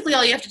 basically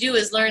all you have to do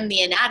is learn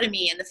the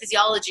anatomy and the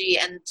physiology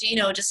and,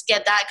 just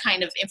get that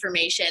kind of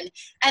information.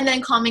 And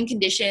then common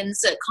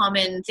conditions,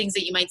 common things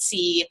that you might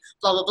see,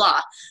 blah, blah,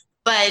 blah.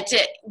 But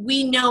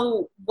we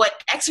know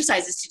what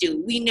exercises to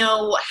do. We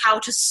know how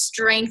to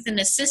strengthen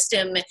a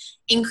system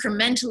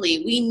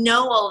incrementally. We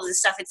know all of this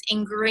stuff. It's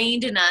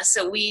ingrained in us.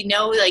 So we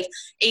know like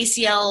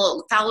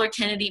ACL,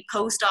 Fowler-Kennedy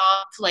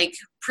post-op, like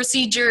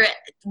procedure,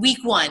 week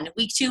 1,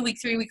 week 2, week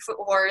 3, week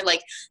 4,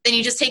 like then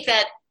you just take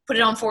that, put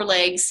it on 4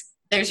 legs,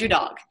 there's your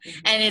dog. Mm-hmm.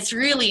 And it's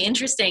really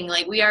interesting.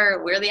 Like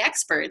we're the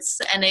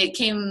experts. And it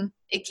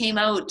came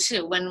out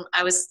when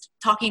I was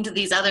talking to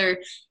these other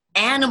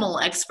animal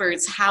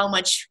experts, how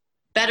much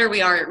better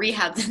we are at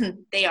rehab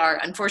than they are,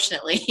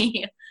 unfortunately.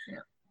 Yeah.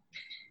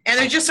 And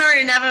there just aren't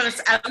enough of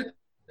us out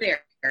there.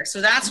 So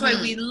that's why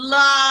we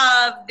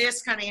love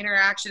this kind of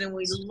interaction, and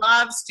we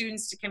love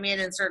students to come in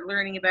and start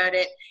learning about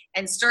it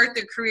and start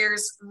their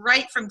careers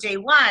right from day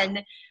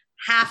one,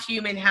 half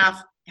human,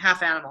 half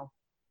animal.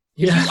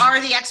 Yeah. You are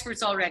the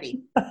experts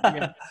already.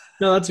 Yeah.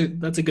 No, that's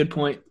a good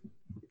point.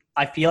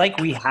 I feel like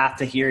we have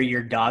to hear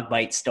your dog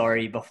bite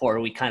story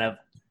before we kind of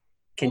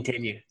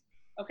continue.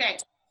 Okay.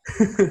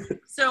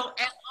 So,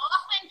 and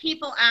often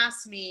people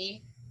ask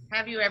me,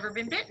 have you ever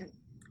been bitten?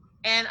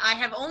 And I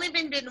have only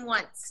been bitten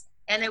once,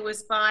 and it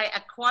was by a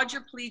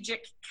quadriplegic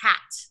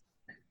cat.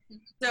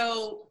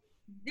 So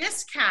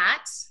this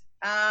cat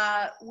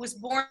was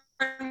born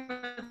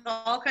with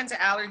all kinds of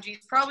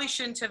allergies, probably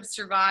shouldn't have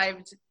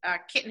survived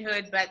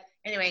kittenhood, but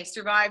anyway,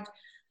 survived.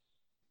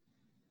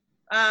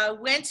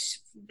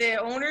 The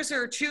owners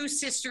are 2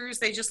 sisters.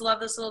 They just love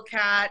this little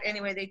cat.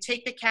 Anyway, they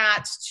take the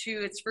cat to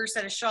its first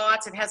set of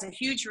shots. It has a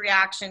huge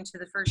reaction to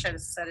the first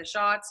set of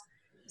shots.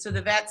 So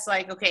the vet's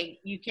like, okay,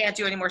 you can't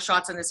do any more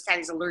shots on this cat.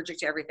 He's allergic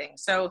to everything.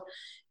 So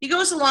he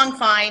goes along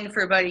fine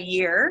for about a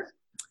year,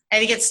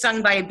 and he gets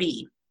stung by a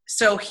bee.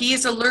 So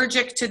he's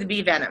allergic to the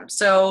bee venom.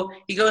 So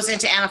he goes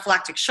into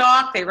anaphylactic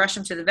shock. They rush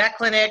him to the vet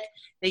clinic.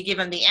 They give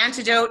him the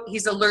antidote.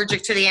 He's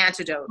allergic to the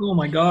antidote. Oh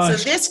my gosh.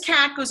 So this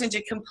cat goes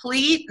into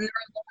complete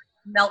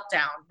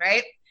meltdown,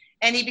 right?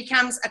 And he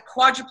becomes a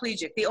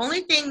quadriplegic. The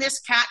only thing this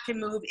cat can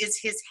move is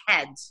his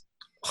head.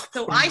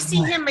 So I see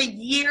him a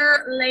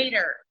year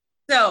later.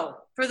 So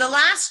for the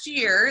last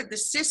year, the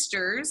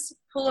sisters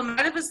pull him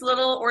out of his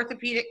little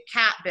orthopedic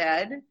cat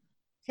bed,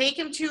 take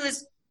him to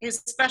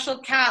his special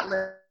cat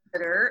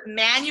litter,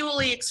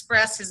 manually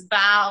express his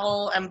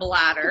bowel and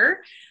bladder,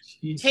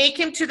 take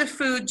him to the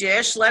food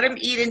dish, let him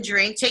eat and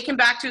drink, take him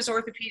back to his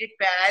orthopedic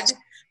bed,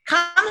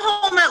 come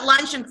home at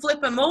lunch and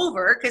flip him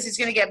over because he's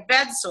going to get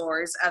bed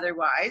sores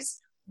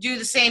otherwise, do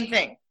the same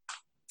thing.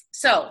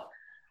 So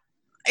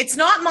it's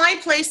not my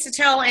place to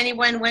tell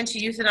anyone when to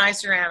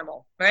euthanize their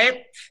animal,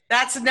 right?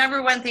 That's the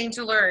number one thing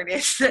to learn.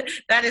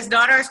 That is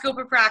not our scope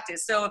of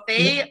practice. So if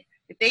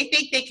they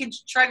think they can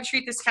try to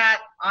treat this cat,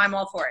 I'm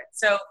all for it.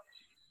 So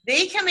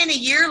they come in a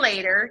year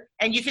later,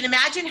 and you can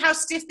imagine how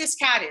stiff this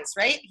cat is,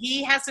 right?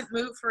 He hasn't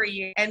moved for a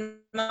year. And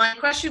my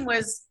question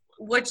was,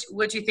 what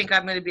do you think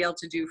I'm going to be able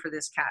to do for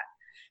this cat?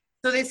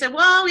 So they said,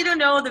 well, we don't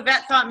know. The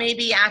vet thought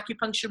maybe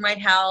acupuncture might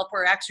help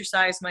or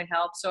exercise might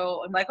help.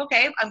 So I'm like,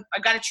 okay,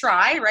 I've got to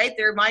try, right?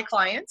 They're my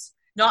clients,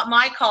 not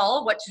my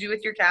call what to do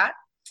with your cat.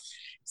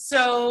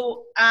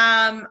 So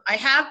I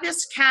have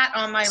this cat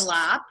on my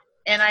lap,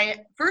 and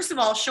I, first of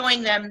all,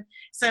 showing them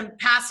some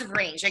passive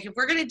range. Like if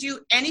we're going to do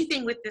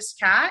anything with this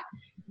cat,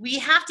 we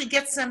have to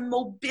get some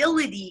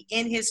mobility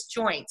in his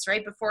joints,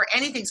 right? Before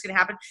anything's going to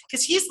happen.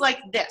 Because he's like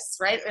this,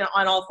 right?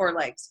 On all 4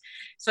 legs.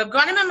 So I've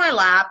got him in my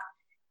lap.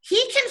 He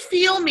can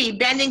feel me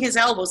bending his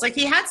elbows. Like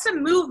he had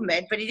some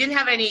movement, but he didn't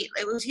have any,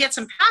 he had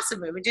some passive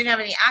movement, didn't have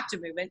any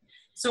active movement.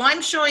 So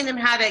I'm showing them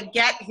how to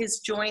get his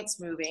joints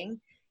moving.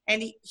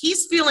 And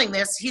he's feeling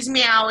this. He's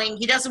meowing.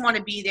 He doesn't want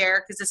to be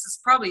there because this is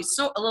probably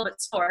a little bit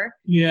sore.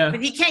 Yeah.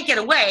 But he can't get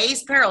away.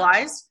 He's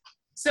paralyzed.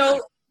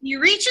 So he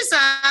reaches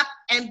up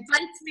and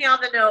bites me on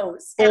the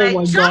nose. Oh And I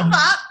my jump God.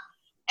 up,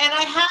 and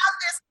I have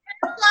this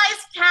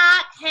paralyzed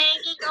cat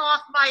hanging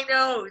off my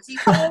nose. He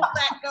won't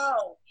let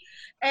go.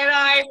 And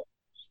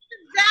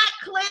that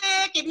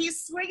click, and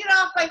he's swinging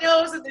off my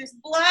nose, and there's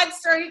blood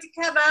starting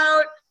to come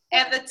out.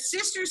 And the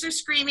sisters are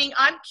screaming.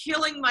 I'm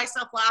killing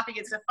myself laughing.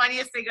 It's the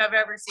funniest thing I've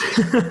ever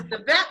seen.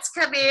 The vets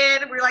come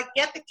in. We're like,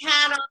 get the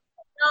cat on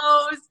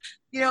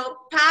the nose,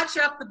 patch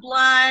up the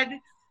blood.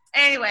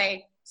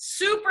 Anyway,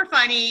 super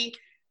funny.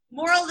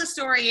 Moral of the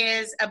story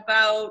is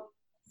about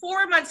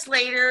 4 months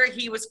later,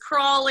 he was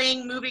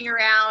crawling, moving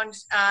around,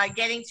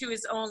 getting to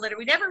his own litter.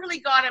 We never really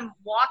got him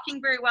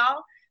walking very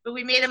well, but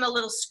we made him a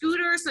little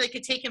scooter so they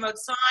could take him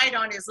outside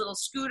on his little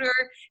scooter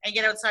and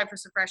get outside for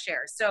some fresh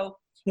air. So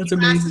That's he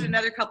lasted amazing.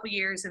 another couple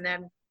years, and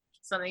then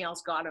something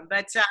else got him.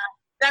 But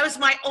that was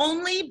my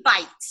only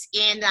bite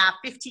in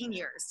 15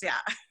 years. Yeah.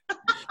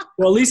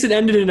 Well, at least it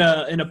ended in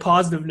a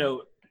positive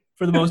note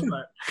for the most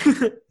part.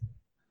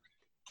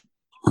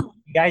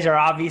 You guys are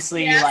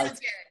obviously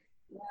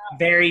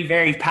very,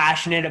 very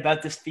passionate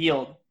about this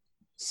field.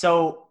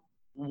 So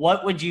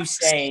what would you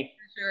say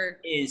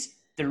is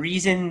the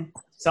reason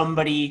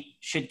somebody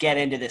should get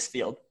into this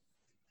field?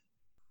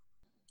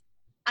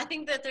 I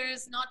think that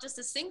there's not just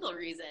a single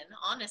reason,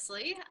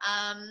 honestly.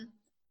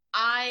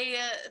 I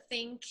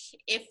think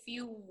if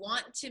you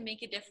want to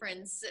make a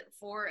difference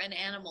for an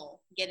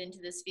animal, get into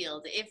this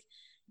field.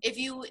 If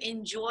you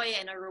enjoy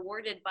and are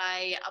rewarded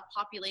by a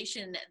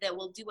population that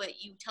will do what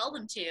you tell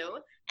them to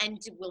and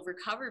will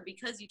recover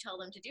because you tell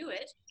them to do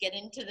it, get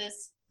into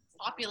this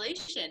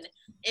population.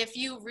 If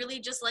you really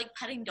just like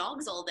petting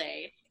dogs all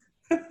day,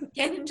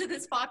 get into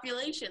this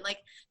population. Like,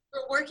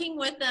 working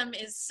with them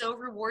is so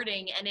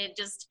rewarding, and it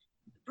just,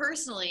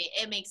 personally,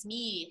 it makes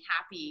me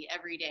happy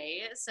every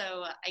day.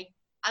 So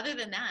other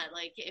than that,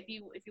 like, if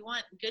you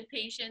want good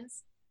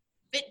patients,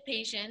 fit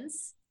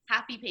patients,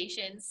 happy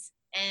patients,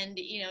 and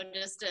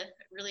just a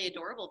really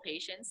adorable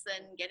patients,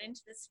 then get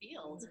into this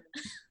field.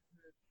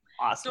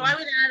 Awesome. So I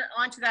would add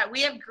on to that,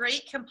 we have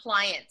great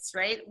compliance,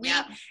 right?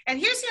 And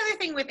here's the other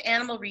thing with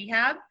animal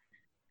rehab.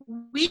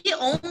 We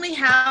only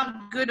have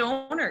good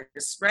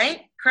owners,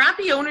 right?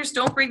 Crappy owners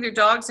don't bring their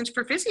dogs in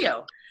for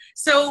physio.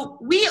 So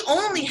we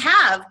only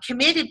have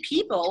committed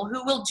people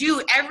who will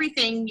do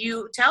everything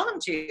you tell them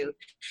to.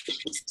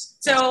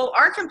 So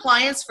our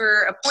compliance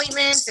for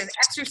appointments and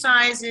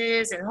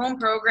exercises and home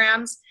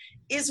programs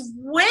is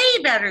way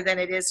better than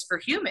it is for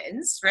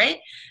humans, right?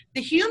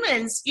 The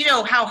humans,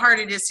 how hard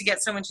it is to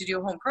get someone to do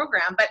a home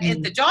program, but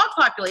in the dog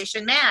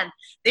population, man,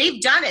 they've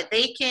done it.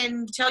 They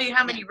can tell you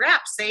how many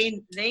reps.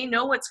 They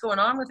know what's going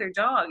on with their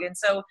dog. And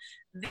so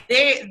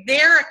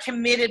they're a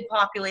committed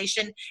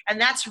population, and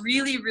that's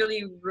really,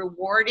 really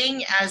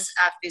rewarding as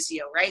a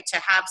physio, right? To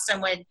have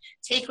someone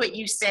take what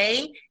you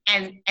say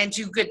and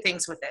do good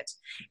things with it.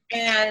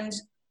 And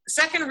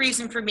second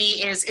reason for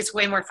me is it's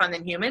way more fun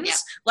than humans. Yeah.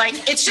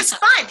 Like, it's just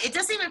fun. It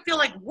doesn't even feel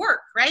like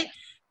work, right?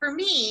 For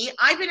me,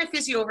 I've been a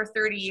physio over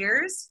 30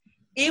 years.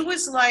 It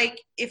was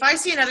like, if I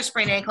see another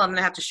sprained ankle, I'm going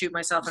to have to shoot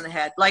myself in the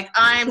head. Like,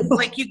 I'm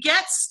like, you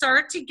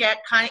start to get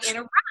kind of in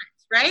a rut,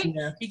 right?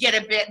 Yeah. You get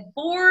a bit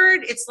bored.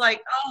 It's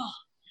like, oh.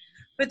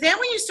 But then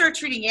when you start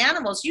treating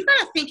animals, you got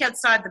to think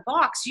outside the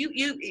box. You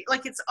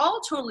like, it's all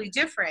totally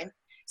different.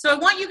 So I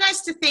want you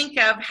guys to think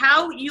of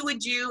how you would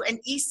do an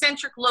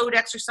eccentric load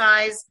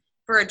exercise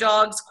for a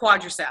dog's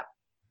quadricep.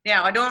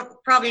 Now, I don't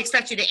probably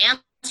expect you to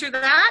answer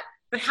that,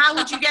 but how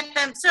would you get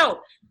them?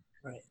 So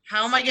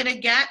how am I going to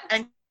get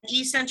an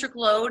eccentric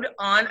load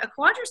on a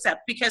quadricep?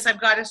 Because I've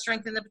got to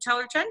strengthen the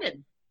patellar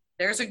tendon.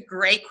 There's a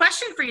great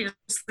question for you to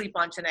sleep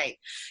on tonight.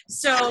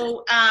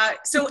 So I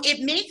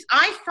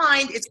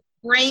find it's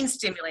brain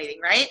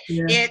stimulating, right?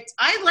 Yeah.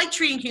 I like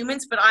treating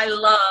humans, but I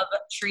love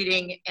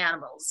treating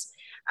animals.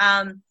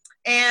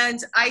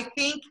 And I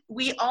think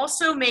we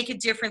also make a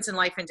difference in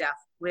life and death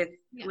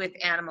with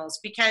animals,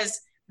 because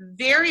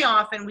very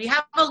often we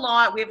have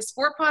a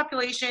sport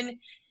population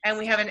and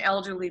we have an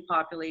elderly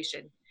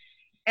population.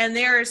 And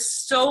there is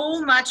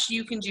so much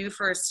you can do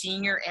for a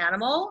senior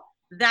animal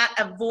that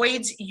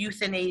avoids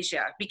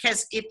euthanasia.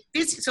 Because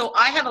so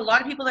I have a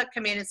lot of people that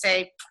come in and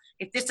say,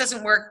 if this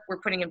doesn't work, we're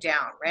putting him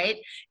down, right?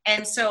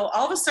 And so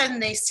all of a sudden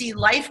they see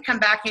life come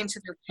back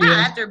into their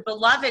pet, their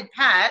beloved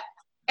pet.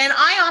 And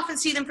I often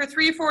see them for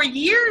 3 or 4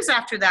 years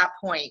after that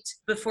point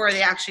before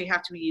they actually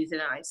have to be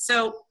euthanized.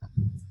 So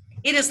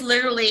it is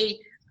literally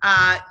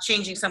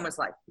changing someone's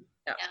life.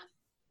 Yeah.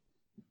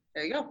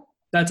 There you go.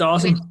 That's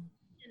awesome.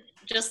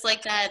 Just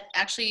like that,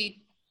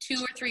 actually 2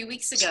 or 3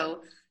 weeks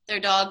ago, their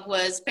dog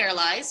was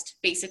paralyzed,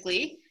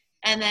 basically.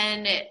 And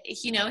then,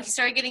 he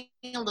started getting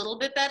a little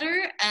bit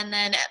better. And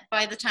then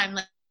by the time,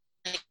 like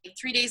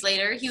 3 days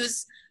later, he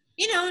was,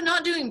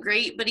 not doing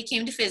great, but he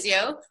came to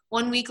physio.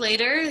 1 week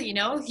later,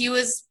 he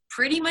was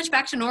pretty much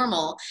back to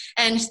normal.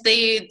 And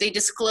they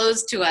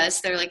disclosed to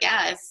us, they're like,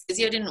 if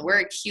physio didn't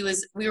work,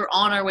 we were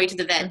on our way to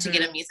the vet to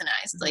get him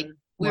euthanized. Like,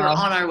 we were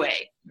on our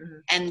way.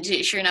 And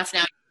sure enough,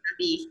 now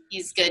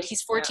he's good.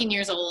 He's 14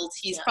 years old.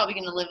 He's probably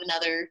going to live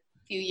another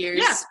few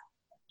years.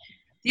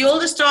 The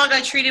oldest dog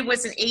I treated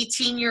was an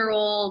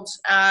 18-year-old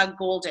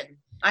golden.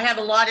 I have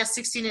a lot of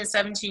 16 and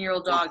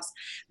 17-year-old dogs.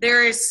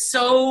 There is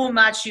so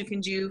much you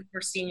can do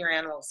for senior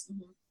animals.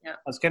 Yeah. I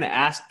was going to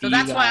ask. So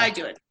that's why I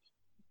do it.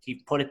 Do you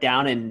put it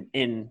down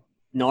in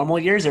normal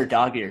years or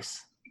dog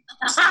years?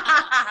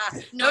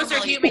 Those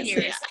are human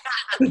years.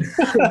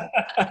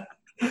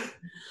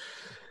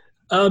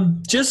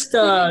 Just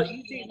my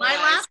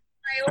last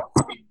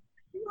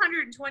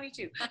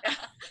 222.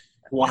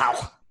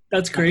 Wow,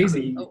 that's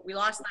crazy. Oh, we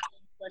lost that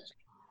question.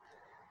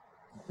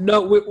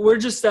 No, we're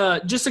just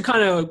to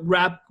kind of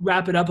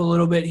wrap it up a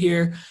little bit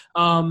here.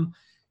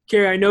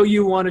 Carrie, I know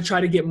you want to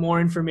try to get more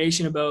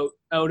information about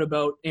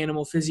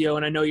animal physio,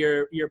 and I know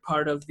you're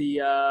part of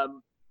the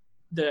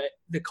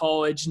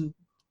college, and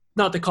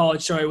not the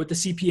college, sorry, with the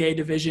CPA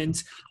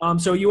divisions.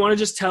 So you want to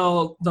just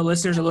tell the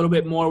listeners a little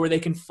bit more where they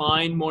can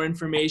find more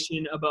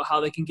information about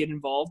how they can get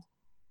involved?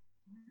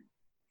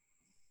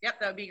 Yep,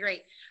 that would be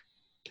great.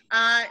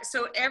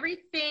 So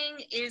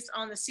everything is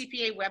on the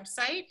CPA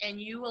website,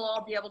 and you will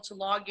all be able to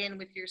log in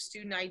with your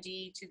student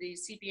ID to the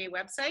CPA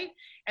website.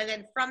 And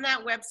then from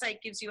that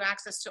website gives you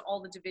access to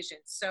all the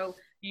divisions. So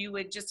you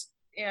would just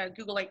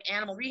Google like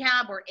animal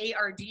rehab or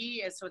ARD,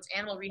 so it's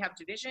animal rehab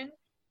division.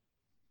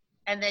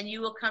 And then you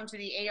will come to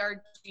the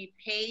ARD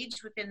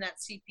page within that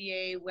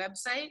CPA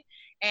website.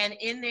 And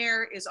in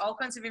there is all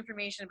kinds of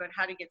information about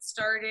how to get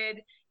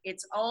started.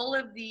 It's all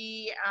of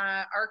the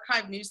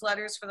archived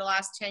newsletters for the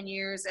last 10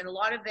 years. And a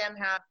lot of them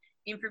have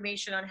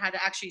information on how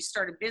to actually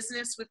start a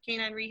business with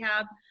canine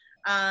rehab.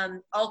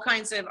 All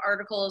kinds of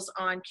articles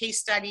on case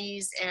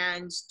studies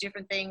and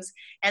different things.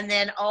 And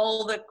then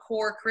all the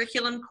core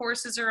curriculum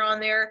courses are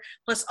on there,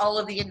 plus all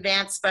of the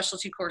advanced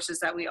specialty courses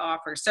that we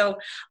offer. So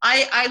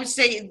I would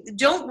say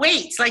don't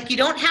wait. Like, you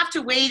don't have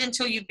to wait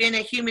until you've been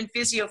a human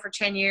physio for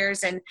 10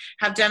 years and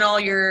have done all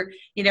your,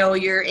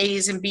 your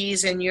A's and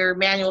B's and your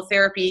manual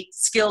therapy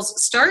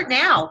skills. Start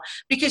now,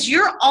 because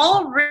you're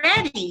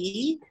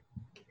already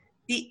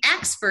the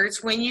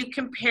experts when you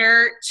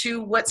compare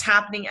to what's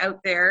happening out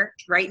there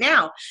right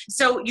now.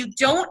 So you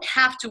don't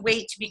have to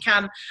wait to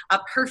become a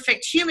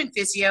perfect human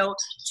physio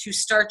to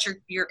start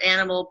your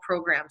animal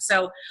program.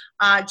 So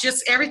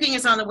just everything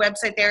is on the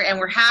website there, and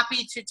we're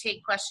happy to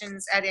take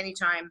questions at any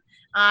time.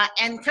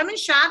 And come and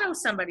shadow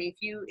somebody.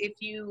 If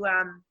you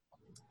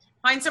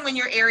find someone in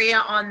your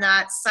area on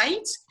that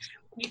site,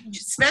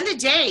 spend a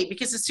day,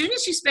 because as soon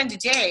as you spend a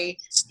day,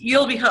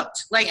 you'll be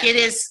hooked. Like, It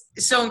is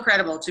so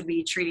incredible to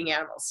be treating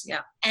animals. Yeah.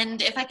 And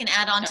if I can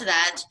add on to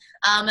that,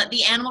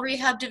 the Animal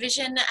Rehab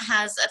Division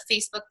has a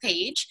Facebook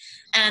page,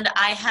 and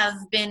I have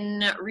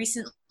been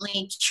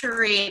recently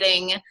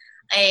curating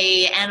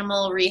a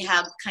animal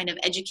rehab kind of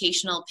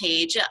educational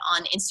page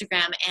on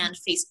Instagram and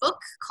Facebook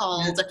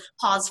called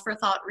Pause for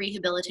Thought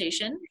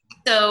Rehabilitation.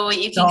 So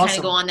you can kind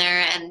of go on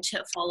there and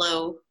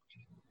follow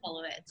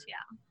it. Yeah.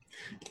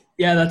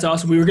 Yeah, that's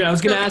awesome. I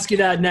was going to ask you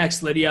that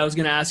next, Lydia. I was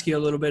going to ask you a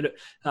little bit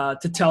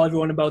to tell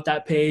everyone about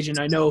that page. And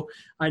I know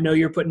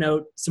you're putting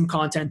out some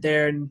content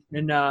there, and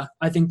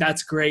I think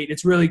that's great.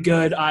 It's really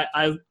good.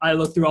 I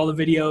look through all the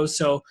videos,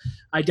 so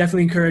I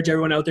definitely encourage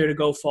everyone out there to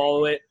go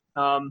follow it.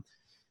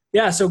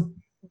 So,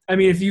 I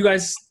mean, if you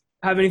guys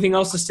have anything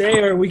else to say,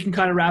 or we can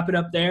kind of wrap it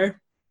up there.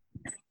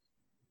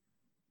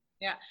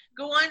 Yeah,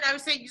 go on. I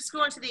would say just go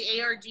onto the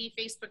ARD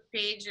Facebook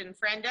page and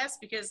friend us,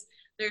 because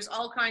there's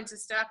all kinds of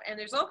stuff, and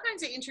there's all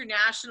kinds of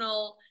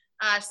international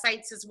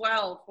sites as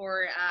well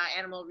for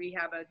animal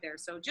rehab out there.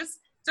 So just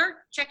start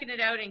checking it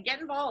out and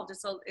get involved.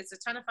 It's a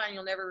ton of fun.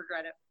 You'll never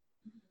regret it.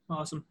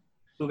 Awesome.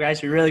 Well,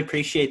 guys, we really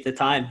appreciate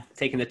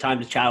taking the time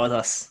to chat with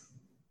us.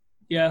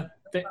 Yeah.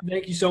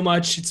 Thank you so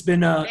much. It's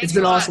been awesome.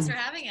 Thanks for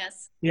having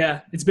us.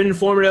 Yeah, it's been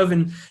informative,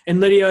 and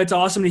Lydia, it's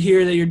awesome to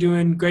hear that you're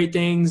doing great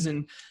things,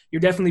 and you're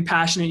definitely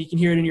passionate. You can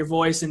hear it in your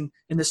voice and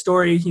in the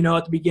story, at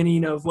the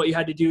beginning of what you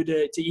had to do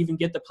to even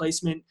get the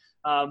placement.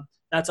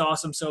 That's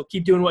awesome. So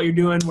keep doing what you're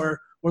doing. We're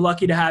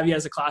lucky to have you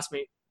as a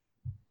classmate.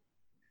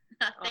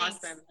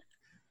 Awesome.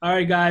 All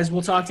right, guys,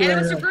 we'll talk to you later.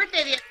 It was your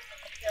birthday.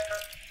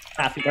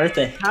 Happy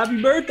birthday. Happy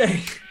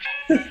birthday.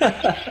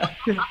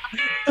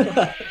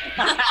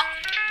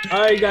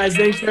 All right, guys,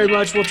 thanks very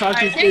much. We'll talk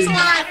to you soon. Thanks a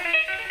lot.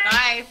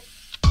 Bye.